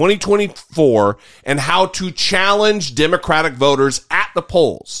 and 2024 and how to challenge Democratic voters at the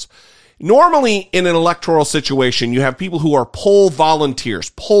polls. Normally, in an electoral situation, you have people who are poll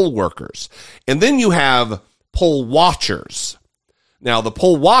volunteers, poll workers, and then you have poll watchers. Now, the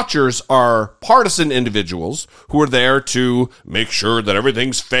poll watchers are partisan individuals who are there to make sure that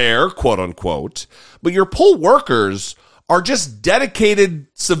everything's fair, quote unquote. But your poll workers are just dedicated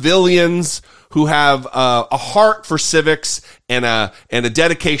civilians who have a heart for civics and a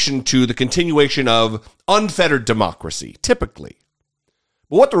dedication to the continuation of unfettered democracy, typically.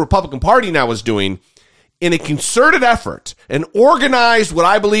 But what the Republican Party now is doing, in a concerted effort, and organized what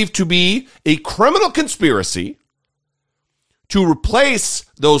I believe to be a criminal conspiracy to replace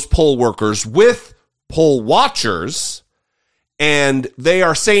those poll workers with poll watchers, and they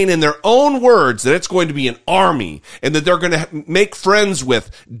are saying in their own words that it's going to be an army and that they're going to make friends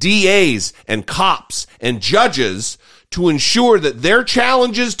with DAs and cops and judges to ensure that their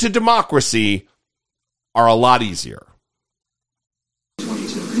challenges to democracy are a lot easier.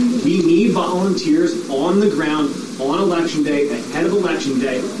 We need volunteers on the ground on election day, ahead of election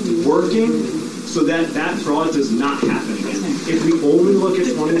day, working so that fraud does not happen again. If we only look at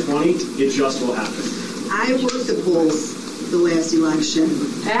 2020, it just will happen. I worked the polls the last election,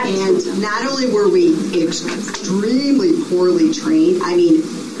 and not only were we extremely poorly trained, I mean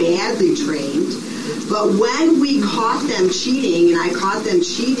badly trained, but when we caught them cheating, and I caught them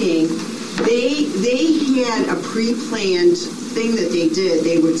cheating, they had a pre-planned thing that they did.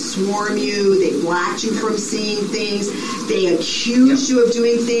 They would swarm you, they blocked you from seeing things, they accused you of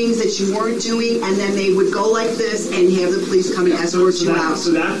doing things that you weren't doing, and then they would go like this and have the police come and escort you out.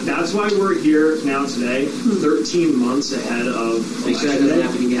 So that's why we're here now today, 13 months ahead of election day,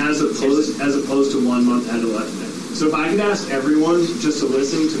 as opposed to 1 month ahead of election day. So if I could ask everyone just to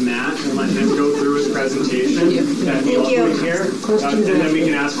listen to Matt and let him go through his presentation, and we all can hear, and then we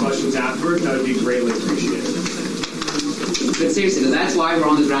can ask questions afterwards, that would be greatly appreciated. But seriously, that's why we're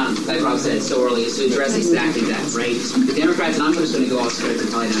on the ground, like Rob said so early, is to address exactly that, right? The Democrats, and I'm just going to go off script and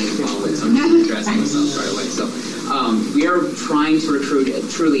probably not even follow it, so I'm just going to address myself right away. So we are trying to recruit,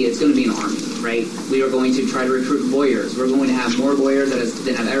 truly, it's going to be an army, right? We are going to try to recruit lawyers. We're going to have more lawyers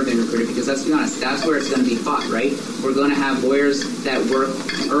than have ever been recruited, because let's be honest, that's where it's going to be fought, right? We're going to have lawyers that work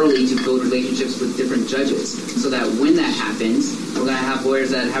early to build relationships with different judges, so that when that happens, we're going to have lawyers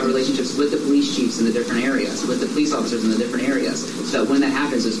that have relationships with the police chiefs in the different areas, with the police officers in the different areas, so that when that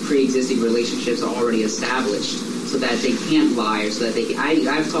happens, those pre-existing relationships are already established, so that they can't lie, or so that they can.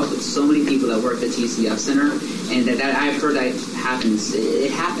 I've talked with so many people that work at the TCF Center, and that I've heard that happens.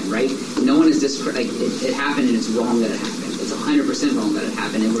 It happened, right? No one is it happened, and it's wrong that it happened. It's 100% wrong that it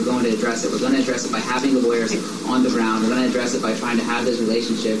happened, and we're going to address it. We're going to address it by having the lawyers on the ground. We're going to address it by trying to have those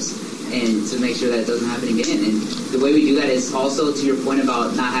relationships and to make sure that it doesn't happen again. And the way we do that is also to your point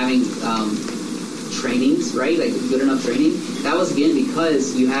about not having trainings, right? Like good enough training. That was again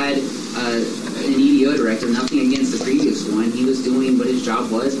because you had an EDO director. Nothing against the previous one. He was doing what his job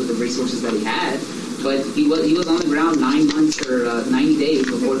was with the resources that he had, but he was on the ground 9 months or 90 days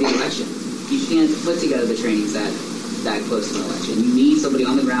before the election. You can't put together the trainings that close to an election. You need somebody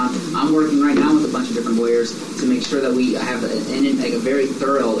on the ground. I'm working right now with a bunch of different lawyers to make sure that we have a very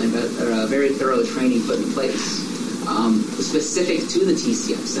thorough training put in place, specific to the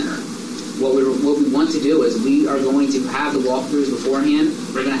TCF Center. what we want to do is we are going to have the walkthroughs beforehand.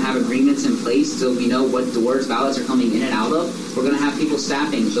 We're going to have agreements in place so we know what doors ballots are coming in and out of. We're going to have people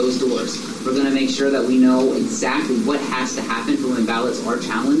staffing those doors. We're going to make sure that we know exactly what has to happen for when ballots are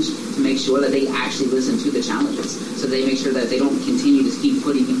challenged to make sure that they actually listen to the challenges. So they make sure that they don't continue to keep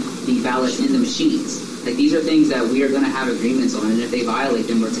putting the ballots in the machines. Like, these are things that we are going to have agreements on, and if they violate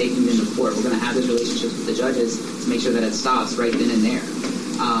them, we're taking them to court. We're going to have those relationships with the judges to make sure that it stops right then and there.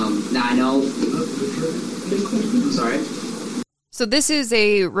 Now, I know... I'm sorry? So this is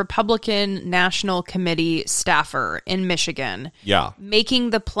a Republican National Committee staffer in Michigan. Yeah.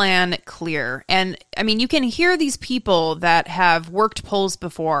 Making the plan clear. And, I mean, you can hear these people that have worked polls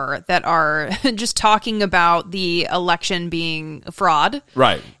before that are just talking about the election being fraud.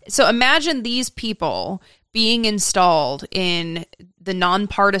 Right. So imagine these people being installed in the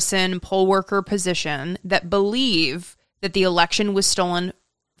nonpartisan poll worker position that believe that the election was stolen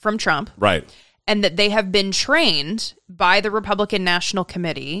from Trump. Right. And that they have been trained by the Republican National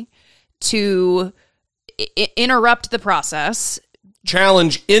Committee to interrupt the process.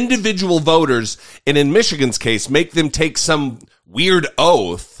 Challenge individual voters, and in Michigan's case, make them take some weird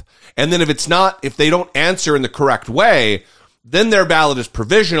oath. And then if they don't answer in the correct way, then their ballot is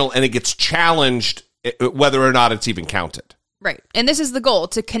provisional and it gets challenged whether or not it's even counted. Right. And this is the goal,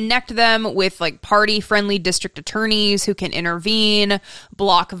 to connect them with like party-friendly district attorneys who can intervene,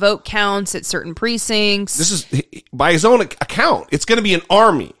 block vote counts at certain precincts. This is, by his own account, it's going to be an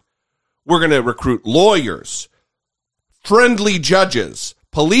army. We're going to recruit lawyers, friendly judges,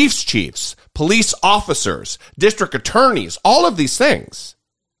 police chiefs, police officers, district attorneys, all of these things.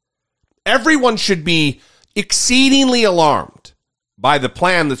 Everyone should be exceedingly alarmed by the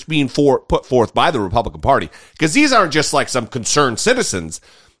plan that's being put forth by the Republican Party, because these aren't just like some concerned citizens.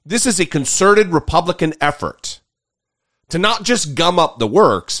 This is a concerted Republican effort to not just gum up the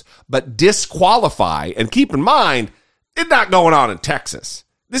works, but disqualify. And keep in mind, it's not going on in Texas.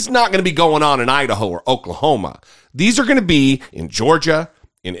 This is not going to be going on in Idaho or Oklahoma. These are going to be in Georgia,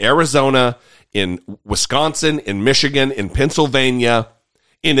 in Arizona, in Wisconsin, in Michigan, in Pennsylvania,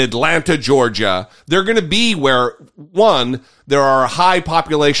 in Atlanta, Georgia. They're going to be where, one, there are a high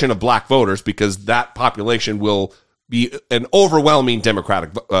population of black voters, because that population will be an overwhelming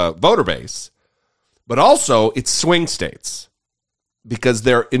Democratic voter base. But also, it's swing states, because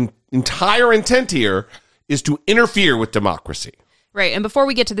their entire intent here is to interfere with democracy. Right. And before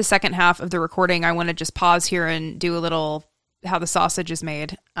we get to the second half of the recording, I want to just pause here and do a little how the sausage is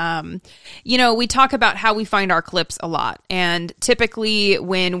made. We talk about how we find our clips a lot. And typically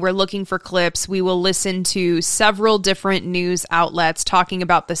when we're looking for clips, we will listen to several different news outlets talking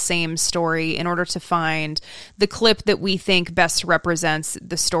about the same story in order to find the clip that we think best represents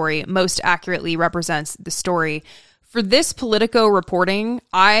the story, most accurately represents the story. For this Politico reporting,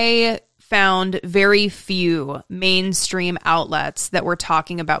 I found very few mainstream outlets that were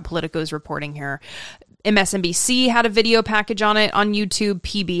talking about Politico's reporting here. MSNBC had a video package on it on YouTube.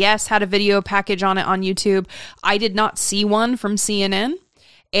 PBS had a video package on it on YouTube. I did not see one from CNN.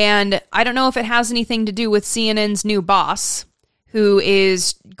 And I don't know if it has anything to do with CNN's new boss, who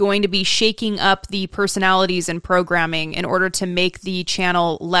is going to be shaking up the personalities and programming in order to make the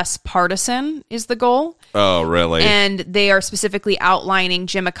channel less partisan, is the goal. Oh, really? And they are specifically outlining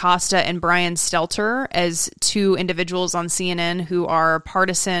Jim Acosta and Brian Stelter as two individuals on CNN who are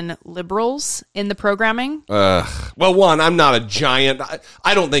partisan liberals in the programming. Well, one, I'm not a giant.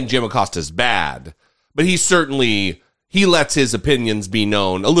 I don't think Jim Acosta's bad, but he lets his opinions be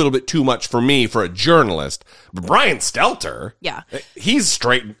known a little bit too much for me, for a journalist. But Brian Stelter, yeah, he's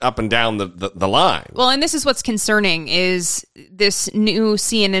straight up and down the line. Well, and this is what's concerning, is this new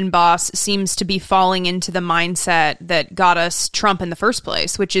CNN boss seems to be falling into the mindset that got us Trump in the first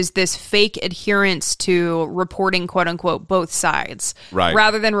place, which is this fake adherence to reporting, quote unquote, both sides, right,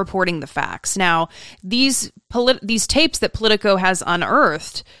 rather than reporting the facts. Now, these tapes that Politico has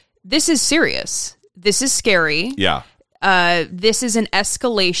unearthed, this is serious. This is scary. Yeah. This is an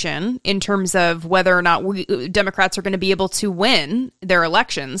escalation in terms of whether or not Democrats are going to be able to win their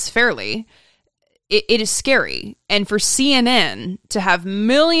elections fairly. It is scary. And for CNN to have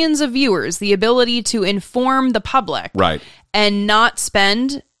millions of viewers, the ability to inform the public, right, and not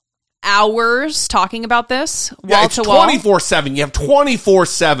spend hours talking about this wall to wall. 24/7. You have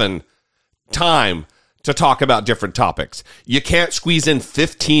 24/7 time to talk about different topics. You can't squeeze in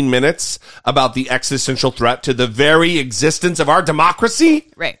 15 minutes about the existential threat to the very existence of our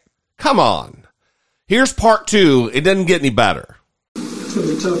democracy? Right. Come on. Here's part 2. It doesn't get any better. It's going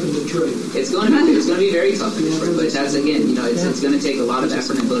to be tough in Detroit. It's going to be very tough in Detroit, but that's, again, it's going to take a lot of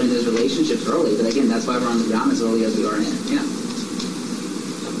effort in building those relationships early, but again, that's why we're on the ground as early as we are in. Yeah.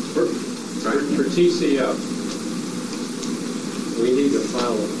 for TCF, we need to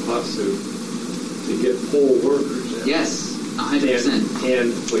file a lawsuit to get poll workers in. Yes, 100%. And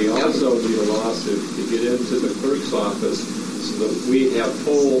we also need a lawsuit to get into the clerk's office so that we have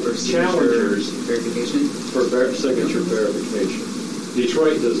poll challengers verification for signature verification.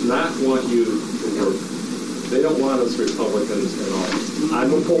 Detroit does not want you to work. They don't want us Republicans at all.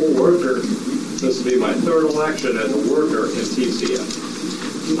 I'm a poll worker. This will be my third election as a worker in TCF.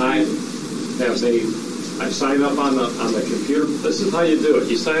 I sign up on the computer. This is how you do it.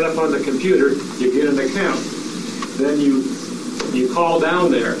 You sign up on the computer, you get an account. Then you call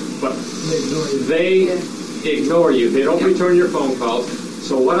down there, but they ignore you. They don't return your phone calls.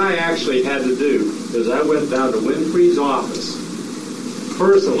 So what I actually had to do is I went down to Winfrey's office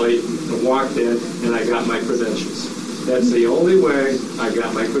personally and walked in, and I got my credentials. That's the only way I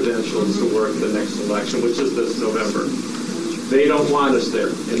got my credentials to work the next election, which is this November. They don't want us there,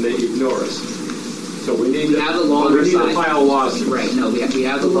 and they ignore us. So we need to file a lawsuit. Right. No, we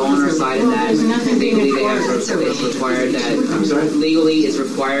have the law on our side in that legally it's required that legally it's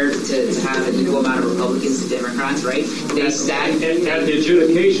required to have an equal amount of Republicans to Democrats, right? They at the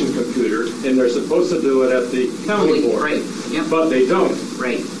adjudication computer, and they're supposed to do it at the county board. Right. Yep. But they don't.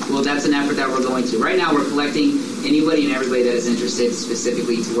 Right. Well, that's an effort that we're going to. Right now, we're collecting anybody and everybody that is interested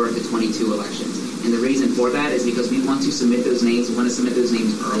specifically to work the 22 elections. And the reason for that is because we want to submit those names. We want to submit those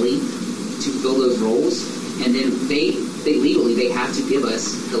names early to fill those roles, and then they legally they have to give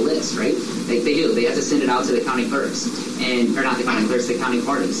us the list, right? They do. They have to send it out to the county clerks, or not the county clerks, the county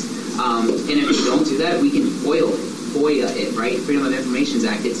parties. And if we don't do that, we can FOIA it, right? Freedom of Information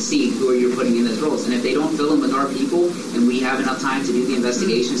Act it to see who are you putting in those roles. And if they don't fill them with our people, and we have enough time to do the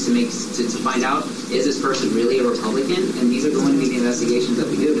investigations to find out is this person really a Republican, and these are going to be the investigations that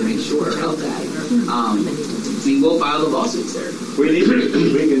we do to make sure of that. We will file the lawsuits there. We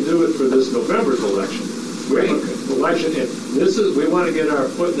can do it for this November's election. We have an election, and we want to get our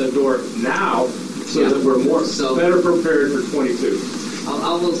foot in the door now so that we're better prepared for 22. I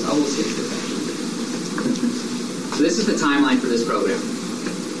will skip this. So this is the timeline for this program.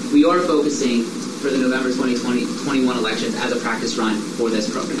 We are focusing for the November 2021 elections as a practice run for this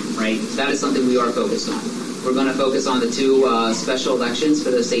program, right? That is something we are focused on. We're going to focus on the two special elections for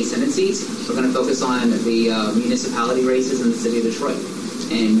the state Senate seats. We're going to focus on the municipality races in the city of Detroit.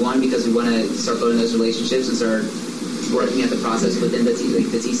 And one, because we want to start building those relationships and start working at the process within the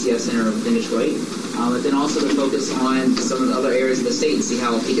TCF Center within Detroit. But then also to focus on some of the other areas of the state and see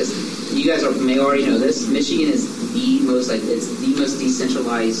how, because you guys may already know this, Michigan is the most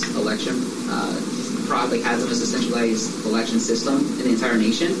decentralized election has the most decentralized election system in the entire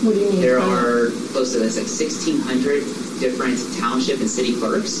nation. What do you mean? There are close to 1,600 different township and city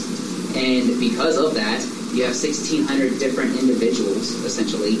clerks, and because of that, you have 1,600 different individuals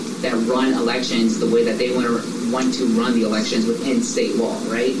essentially that run elections the way that they want to run the elections within state law,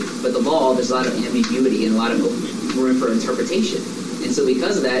 right? But the law, there's a lot of ambiguity and a lot of room for interpretation, and so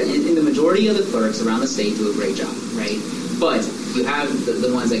because of that, and the majority of the clerks around the state do a great job, right? But you have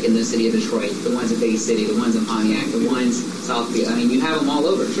the ones like in the city of Detroit, the ones in Bay City, the ones in Pontiac, the ones Southfield. I mean, you have them all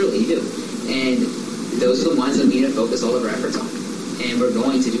over. Truly, you do. And those are the ones that we need to focus all of our efforts on. And we're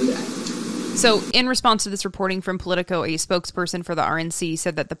going to do that. So in response to this reporting from Politico, a spokesperson for the RNC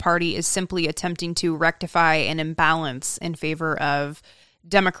said that the party is simply attempting to rectify an imbalance in favor of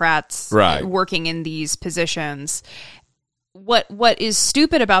Democrats working in these positions. What is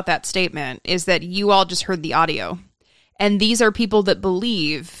stupid about that statement is that you all just heard the audio. And these are people that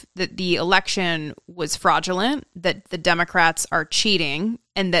believe that the election was fraudulent, that the Democrats are cheating,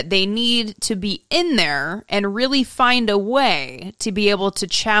 and that they need to be in there and really find a way to be able to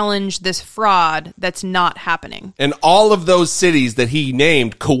challenge this fraud that's not happening. And all of those cities that he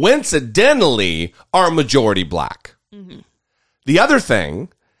named, coincidentally, are majority black. Mm-hmm. The other thing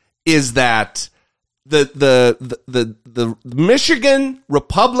is that the Michigan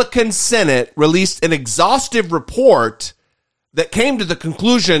Republican Senate released an exhaustive report that came to the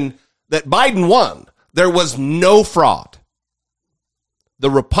conclusion that Biden won. There was no fraud. The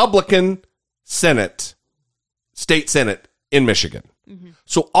Republican Senate, state Senate in Michigan. Mm-hmm.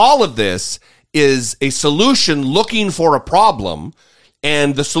 So all of this is a solution looking for a problem,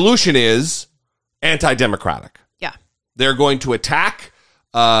 and the solution is anti-democratic. Yeah. They're going to attack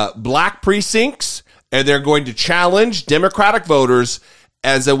black precincts, and they're going to challenge Democratic voters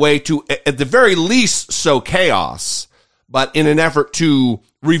as a way to, at the very least, sow chaos, but in an effort to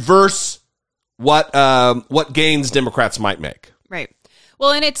reverse what gains Democrats might make. Right.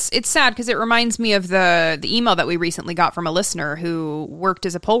 Well, and it's sad because it reminds me of the email that we recently got from a listener who worked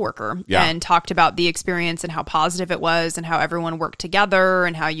as a poll worker and talked about the experience and how positive it was and how everyone worked together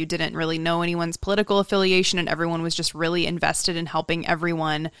and how you didn't really know anyone's political affiliation and everyone was just really invested in helping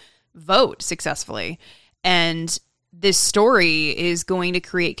everyone vote successfully. And this story is going to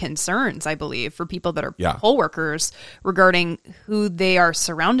create concerns, I believe, for people that are poll workers regarding who they are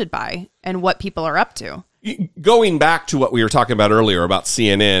surrounded by and what people are up to. Going back to what we were talking about earlier about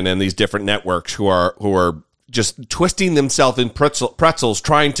CNN and these different networks who are just twisting themselves in pretzels,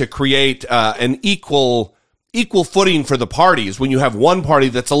 trying to create an equal footing for the parties. When you have one party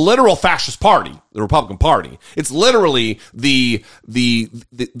that's a literal fascist party, the Republican Party, it's literally the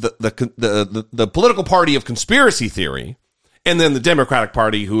political party of conspiracy theory, and then the Democratic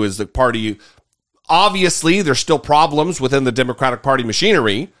Party, who is the party. Obviously, there's still problems within the Democratic Party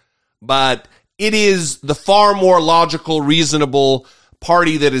machinery, but it is the far more logical, reasonable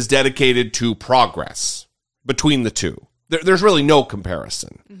party that is dedicated to progress between the two. There's really no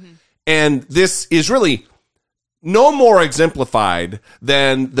comparison. Mm-hmm. And this is really no more exemplified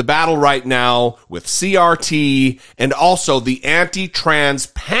than the battle right now with CRT and also the anti-trans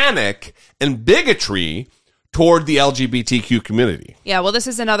panic and bigotry toward the LGBTQ community. Yeah, well, this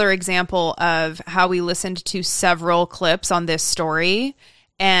is another example of how we listened to several clips on this story,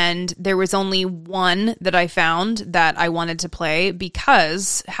 and there was only one that I found that I wanted to play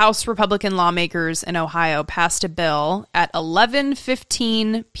because House Republican lawmakers in Ohio passed a bill at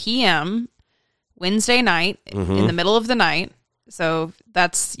 11:15 p.m. Wednesday night, in the middle of the night. So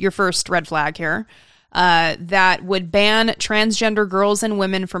that's your first red flag here. That would ban transgender girls and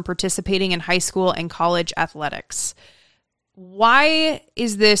women from participating in high school and college athletics. Why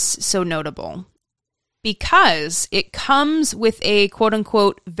is this so notable? Because it comes with a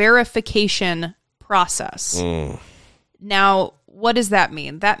quote-unquote verification process. Now, what does that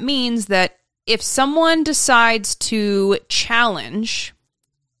mean? That means that if someone decides to challenge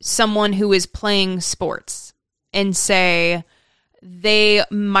someone who is playing sports and say they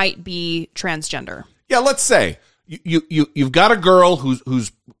might be transgender. Yeah, let's say you've got a girl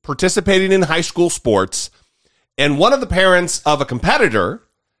who's participating in high school sports, and one of the parents of a competitor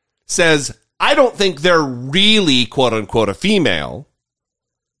says, I don't think they're really, quote unquote, a female.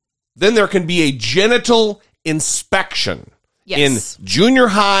 Then there can be a genital inspection in junior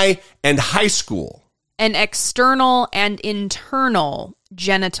high and high school. An external and internal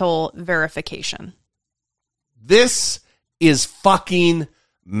genital verification. This is fucking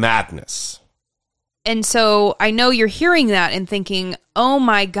madness. And so I know you're hearing that and thinking, oh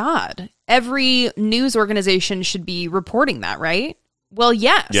my God, every news organization should be reporting that, right? Well,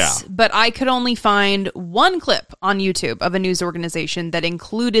 yes, but I could only find one clip on YouTube of a news organization that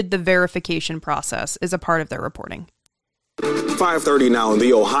included the verification process as a part of their reporting. 5:30 now,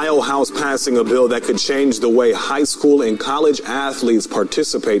 the Ohio House passing a bill that could change the way high school and college athletes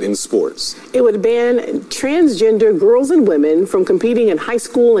participate in sports. It would ban transgender girls and women from competing in high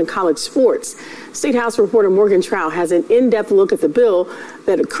school and college sports. State House reporter Morgan Trout has an in-depth look at the bill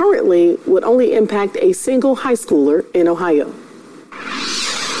that currently would only impact a single high schooler in Ohio.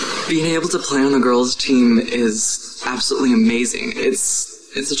 Being able to play on a girls' team is absolutely amazing.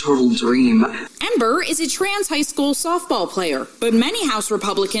 It's a total dream. Ember is a trans high school softball player, but many House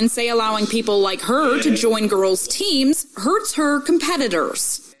Republicans say allowing people like her to join girls' teams hurts her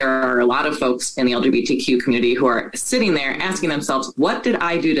competitors. There are a lot of folks in the LGBTQ community who are sitting there asking themselves, what did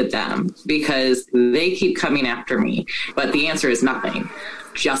I do to them? Because they keep coming after me. But the answer is nothing.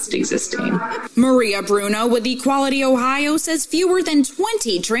 Just existing. Maria Bruno with Equality Ohio says fewer than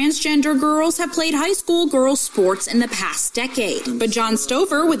 20 transgender girls have played high school girls sports in the past decade. But John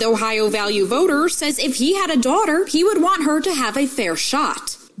Stover with Ohio Value Voters says if he had a daughter, he would want her to have a fair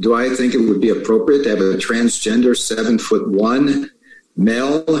shot. Do I think it would be appropriate to have a transgender 7'1"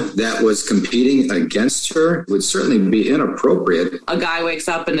 male that was competing against her? Would certainly be inappropriate. A guy wakes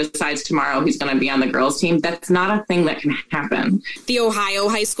up and decides tomorrow he's going to be on the girls' team. That's not a thing that can happen. The Ohio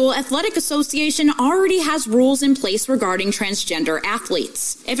High School Athletic Association already has rules in place regarding transgender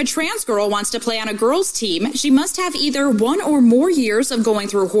athletes. If a trans girl wants to play on a girls' team, she must have either 1 or more years of going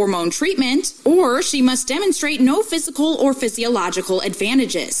through hormone treatment, or she must demonstrate no physical or physiological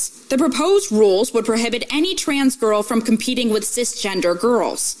advantages. The proposed rules would prohibit any trans girl from competing with cisgender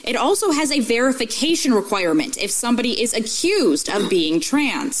girls. It also has a verification requirement if somebody is accused of being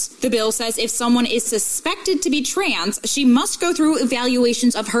trans. The bill says if someone is suspected to be trans, she must go through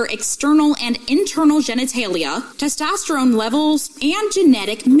evaluations of her external and internal genitalia, testosterone levels, and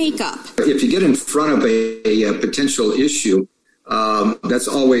genetic makeup. If you get in front of a potential issue That's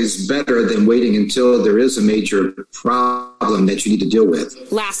always better than waiting until there is a major problem that you need to deal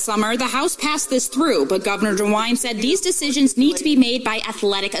with. Last summer, the House passed this through, but Governor DeWine said these decisions need to be made by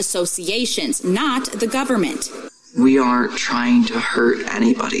athletic associations, not the government. We aren't trying to hurt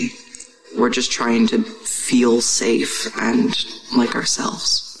anybody. We're just trying to feel safe and like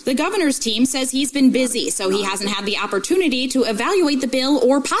ourselves. The governor's team says he's been busy, so he hasn't had the opportunity to evaluate the bill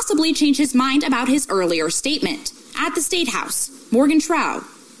or possibly change his mind about his earlier statement. At the State House, Morgan Trout,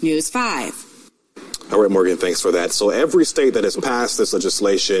 News 5. All right, Morgan, thanks for that. So every state that has passed this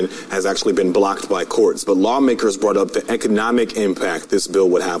legislation has actually been blocked by courts, but lawmakers brought up the economic impact this bill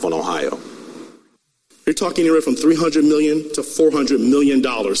would have on Ohio. You're talking anywhere from $300 million to $400 million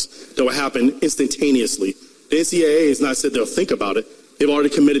that will happen instantaneously. The NCAA has not said they'll think about it. They've already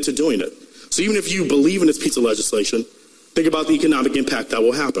committed to doing it. So even if you believe in this piece of legislation, think about the economic impact that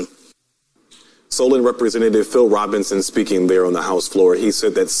will happen. Solon Representative Phil Robinson speaking there on the House floor. He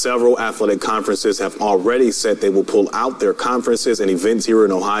said that several athletic conferences have already said they will pull out their conferences and events here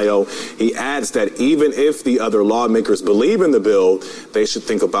in Ohio. He adds that even if the other lawmakers believe in the bill, they should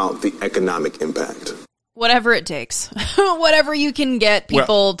think about the economic impact. Whatever it takes. Whatever you can get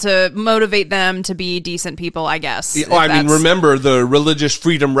people to motivate them to be decent people, I guess. Yeah, I mean, remember the Religious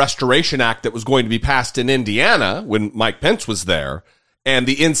Freedom Restoration Act that was going to be passed in Indiana when Mike Pence was there, and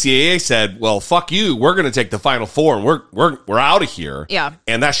the NCAA said, well, fuck you, we're going to take the Final Four, and we're out of here. Yeah.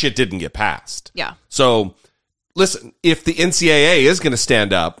 And that shit didn't get passed. Yeah. So, listen, if the NCAA is going to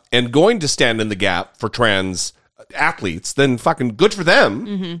stand up and going to stand in the gap for trans athletes, then fucking good for them.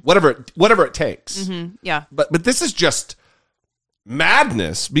 Mm-hmm. Whatever it takes. Mm-hmm. Yeah. But this is just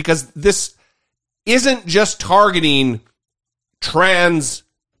madness, because this isn't just targeting trans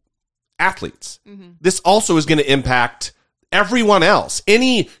athletes. Mm-hmm. This also is going to impact everyone else.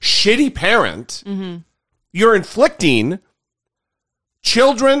 Any shitty parent, mm-hmm. you're inflicting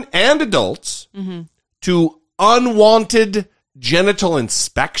children and adults mm-hmm. to unwanted genital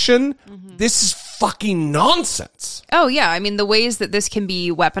inspection. Mm-hmm. This is fucking nonsense. Oh, yeah. I mean, the ways that this can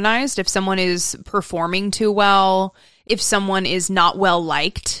be weaponized, if someone is performing too well, if someone is not well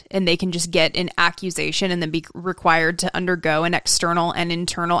liked, and they can just get an accusation and then be required to undergo an external and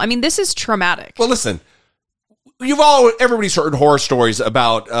internal. I mean, this is traumatic. Well, listen, everybody's heard horror stories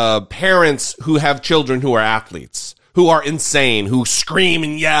about parents who have children who are athletes, who are insane, who scream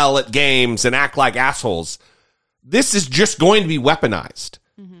and yell at games and act like assholes. This is just going to be weaponized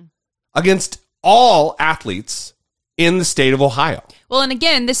mm-hmm. against all athletes in the state of Ohio. Well, and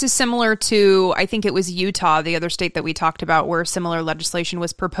again, this is similar to, I think it was Utah, the other state that we talked about, where similar legislation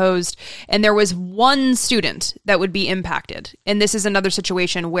was proposed, and there was one student that would be impacted. And this is another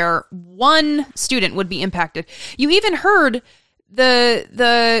situation where one student would be impacted. You even heard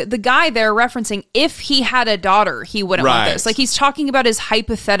the guy there referencing, if he had a daughter, he wouldn't want this. Like, he's talking about his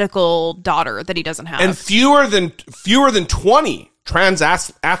hypothetical daughter that he doesn't have. And fewer than 20 trans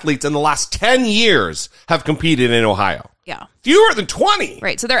athletes in the last 10 years have competed in Ohio. Yeah. Fewer than 20.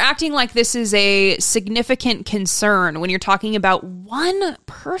 Right. So they're acting like this is a significant concern when you're talking about one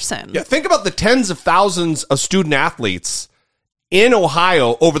person. Yeah. Think about the tens of thousands of student athletes in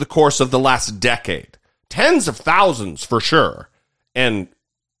Ohio over the course of the last decade. Tens of thousands for sure. And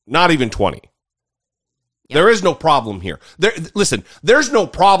not even 20. Yeah. There is no problem here. Listen, there's no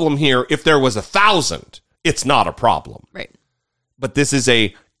problem here if there was 1,000. It's not a problem. Right. But this is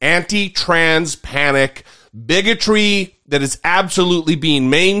a anti-trans panic, bigotry that is absolutely being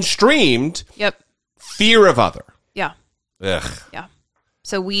mainstreamed. Yep. Fear of other. Yeah. Ugh. Yeah.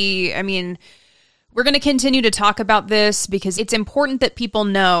 So we're going to continue to talk about this because it's important that people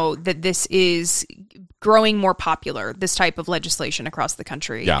know that this is growing more popular, this type of legislation across the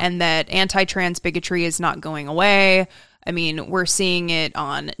country, and that anti-trans bigotry is not going away. I mean, we're seeing it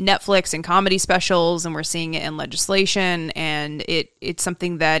on Netflix and comedy specials, and we're seeing it in legislation, and it's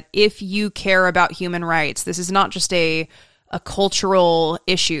something that if you care about human rights, this is not just a cultural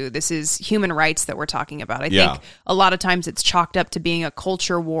issue. This is human rights that we're talking about. I think a lot of times it's chalked up to being a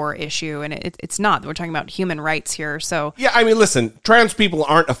culture war issue, and it's not. We're talking about human rights here. So yeah, I mean, listen, trans people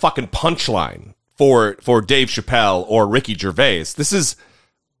aren't a fucking punchline for Dave Chappelle or Ricky Gervais. This is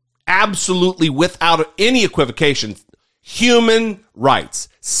absolutely, without any equivocation, human rights,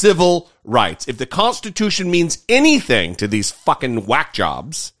 civil rights. If the Constitution means anything to these fucking whack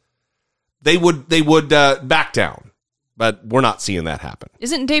jobs, they would back down. But we're not seeing that happen.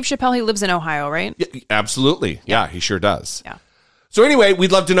 Isn't Dave Chappelle, he lives in Ohio, right? Yeah, absolutely. Yeah, he sure does. Yeah. So anyway,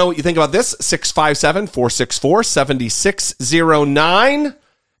 we'd love to know what you think about this. 657-464-7609.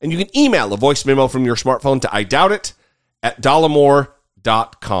 And you can email a voice memo from your smartphone to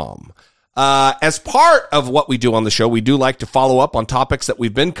idoubt@dollemore.com. As part of what we do on the show, we do like to follow up on topics that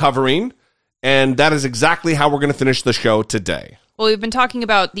we've been covering, and that is exactly how we're going to finish the show today. Well, we've been talking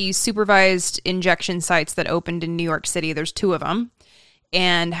about these supervised injection sites that opened in New York City. There's 2 of them,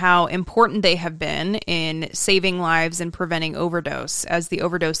 and how important they have been in saving lives and preventing overdose as the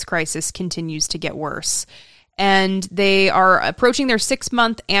overdose crisis continues to get worse. And they are approaching their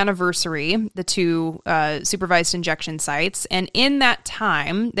 6-month anniversary, the 2 supervised injection sites. And in that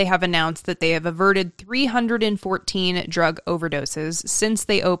time, they have announced that they have averted 314 drug overdoses since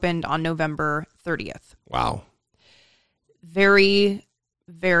they opened on November 30th. Wow. Very,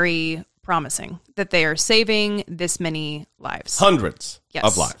 very promising that they are saving this many lives. Hundreds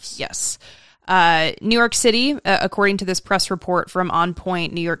of lives. Yes. New York City, according to this press report from On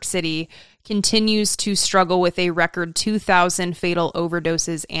Point, New York City, continues to struggle with a record 2,000 fatal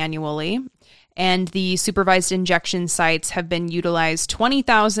overdoses annually. And the supervised injection sites have been utilized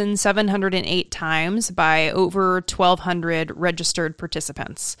 20,708 times by over 1,200 registered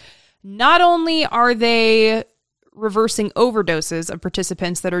participants. Not only are they reversing overdoses of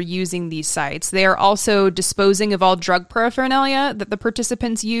participants that are using these sites, they are also disposing of all drug paraphernalia that the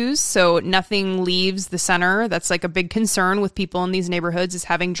participants use, so nothing leaves the center. That's like a big concern with people in these neighborhoods, is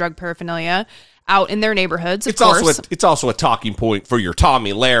having drug paraphernalia out in their neighborhoods. It's also a talking point for your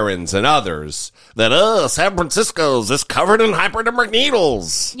Tommy Lahrens and others that San Francisco's is covered in hypodermic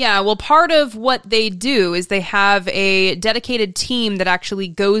needles. Yeah, well, part of what they do is they have a dedicated team that actually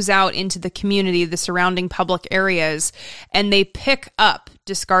goes out into the community, the surrounding public areas, and they pick up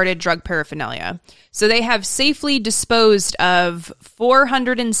discarded drug paraphernalia. So they have safely disposed of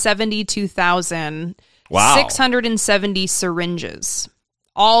 472,670 syringes.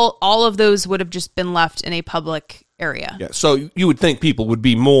 All of those would have just been left in a public area. Yeah, so you would think people would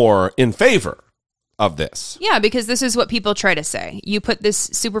be more in favor of this. Yeah, because this is what people try to say. You put this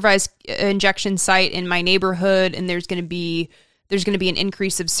supervised injection site in my neighborhood, and there's going to be an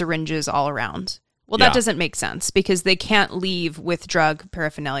increase of syringes all around. Well, that doesn't make sense because they can't leave with drug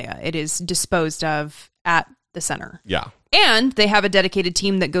paraphernalia. It is disposed of at the center. Yeah. And they have a dedicated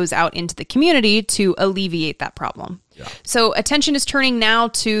team that goes out into the community to alleviate that problem. Yeah. So attention is turning now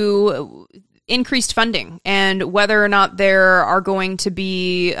to increased funding and whether or not there are going to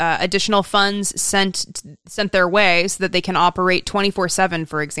be additional funds sent their way so that they can operate 24/7,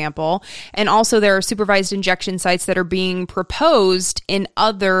 for example. And also there are supervised injection sites that are being proposed in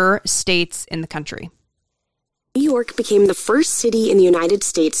other states in the country. New York became the first city in the United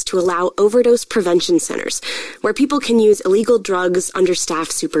States to allow overdose prevention centers, where people can use illegal drugs under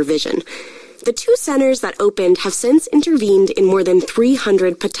staff supervision. The 2 centers that opened have since intervened in more than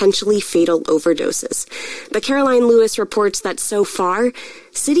 300 potentially fatal overdoses. But Caroline Lewis reports that so far,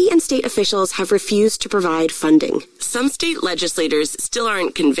 city and state officials have refused to provide funding. Some state legislators still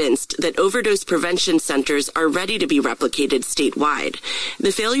aren't convinced that overdose prevention centers are ready to be replicated statewide.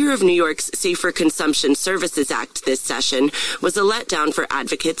 The failure of New York's Safer Consumption Services Act this session was a letdown for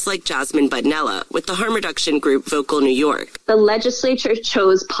advocates like Jasmine Budnella with the harm reduction group Vocal New York. The legislature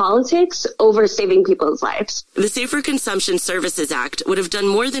chose politics over saving people's lives. The Safer Consumption Services Act would have done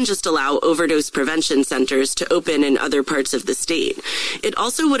more than just allow overdose prevention centers to open in other parts of the state. It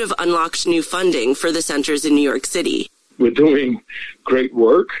also would have unlocked new funding for the centers in New York City. We're doing great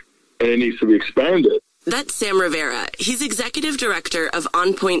work, and it needs to be expanded. That's Sam Rivera. He's executive director of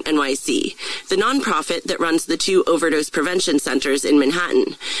On Point NYC, the nonprofit that runs the 2 overdose prevention centers in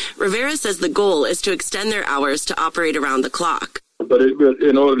Manhattan. Rivera says the goal is to extend their hours to operate around the clock. But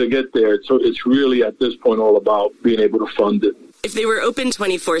in order to get there, it's really at this point all about being able to fund it. If they were open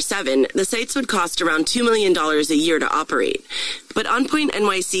 24/7, the sites would cost around $2 million a year to operate. But On Point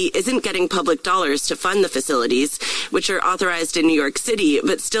NYC isn't getting public dollars to fund the facilities, which are authorized in New York City,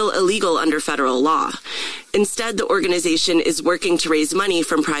 but still illegal under federal law. Instead, the organization is working to raise money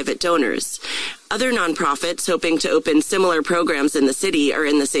from private donors. Other nonprofits hoping to open similar programs in the city are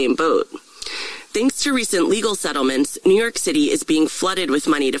in the same boat. Thanks to recent legal settlements, New York City is being flooded with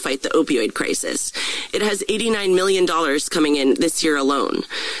money to fight the opioid crisis. It has $89 million coming in this year alone.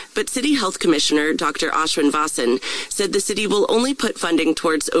 But City Health Commissioner Dr. Ashwin Vasan said the city will only put funding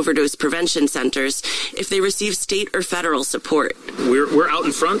towards overdose prevention centers if they receive state or federal support. We're out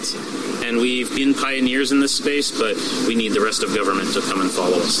in front, and we've been pioneers in this space, but we need the rest of government to come and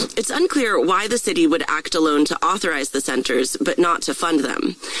follow us. It's unclear why the city would act alone to authorize the centers, but not to fund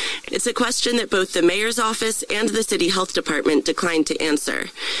them. It's a question that both the mayor's office and the city health department declined to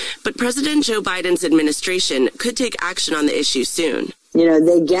answer. But President Joe Biden's administration could take action on the issue soon. You know,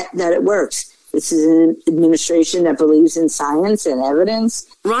 they get that it works. This is an administration that believes in science and evidence.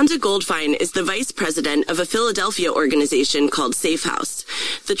 Rhonda Goldfein is the vice president of a Philadelphia organization called Safe House.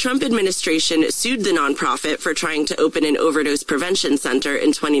 The Trump administration sued the nonprofit for trying to open an overdose prevention center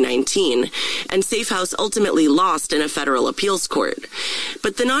in 2019, and Safe House ultimately lost in a federal appeals court.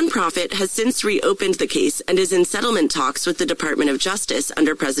 But the nonprofit has since reopened the case and is in settlement talks with the Department of Justice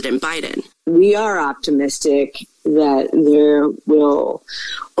under President Biden. We are optimistic that there will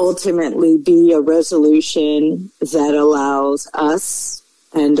ultimately be a resolution that allows us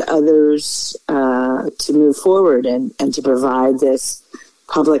and others to move forward and to provide this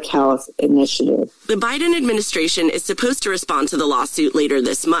public health initiative. The Biden administration is supposed to respond to the lawsuit later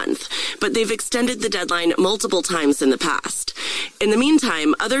this month, but they've extended the deadline multiple times in the past. In the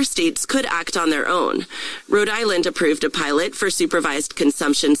meantime, other states could act on their own. Rhode Island approved a pilot for supervised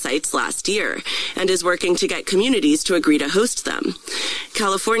consumption sites last year and is working to get communities to agree to host them.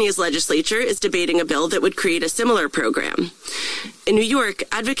 California's legislature is debating a bill that would create a similar program. In New York,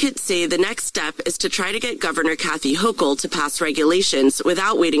 advocates say the next step is to try to get Governor Kathy Hochul to pass regulations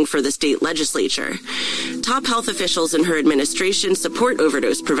without waiting for the state legislature. Top health officials in her administration support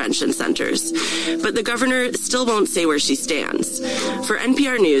overdose prevention centers, but the governor still won't say where she stands. For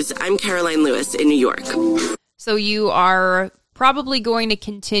NPR News, I'm Caroline Lewis in New York. So you are probably going to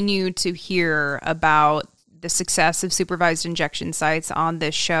continue to hear about the success of supervised injection sites on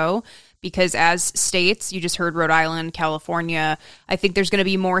this show, because as states, you just heard Rhode Island, California, I think there's going to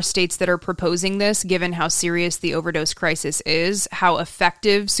be more states that are proposing this, given how serious the overdose crisis is, how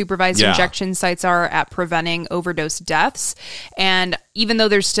effective supervised injection sites are at preventing overdose deaths. And even though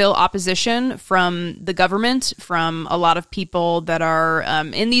there's still opposition from the government, from a lot of people that are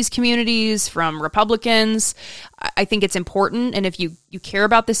in these communities, from Republicans, I think it's important. And if you care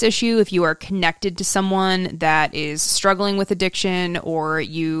about this issue, if you are connected to someone that is struggling with addiction, or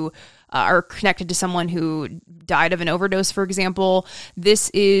you are connected to someone who died of an overdose, for example, this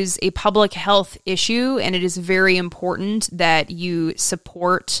is a public health issue, and it is very important that you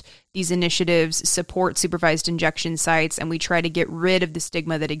support these initiatives, support supervised injection sites, and we try to get rid of the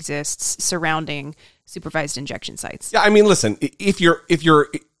stigma that exists surrounding supervised injection sites. Yeah, I mean, listen, if you're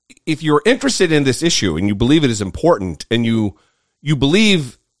interested in this issue and you believe it is important, and you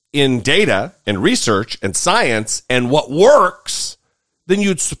believe in data and research and science and what works, then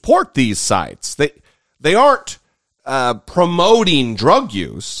you'd support these sites. They aren't promoting drug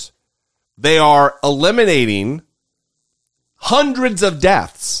use. They are eliminating hundreds of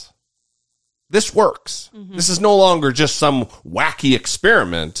deaths. This works. Mm-hmm. This is no longer just some wacky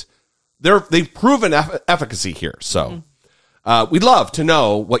experiment. They've proven efficacy here. So we'd love to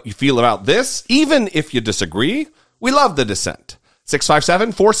know what you feel about this. Even if you disagree, we love the dissent.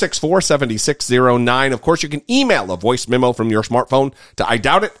 657-464-7609. Of course, you can email a voice memo from your smartphone to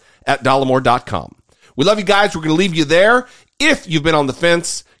idoubitit@dollemore.com. We love you guys. We're going to leave you there. If you've been on the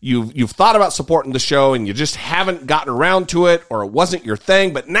fence, you've thought about supporting the show and you just haven't gotten around to it, or it wasn't your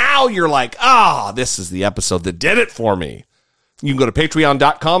thing, but now you're like, this is the episode that did it for me. You can go to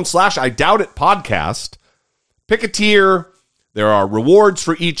patreon.com/IDoubtItPodcast. Pick a tier. There are rewards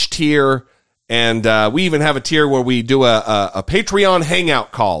for each tier. And we even have a tier where we do a Patreon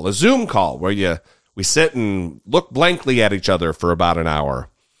hangout call, a Zoom call, where we sit and look blankly at each other for about an hour.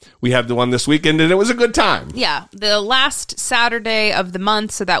 We had the one this weekend, and it was a good time. Yeah, the last Saturday of the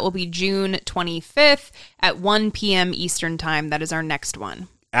month, so that will be June 25th at 1 p.m. Eastern Time. That is our next one.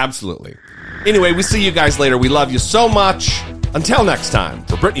 Absolutely. Anyway, we see you guys later. We love you so much. Until next time,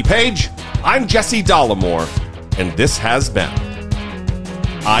 for Brittany Page, I'm Jesse Dollemore, and this has been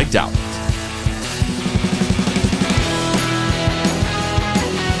I Doubt It.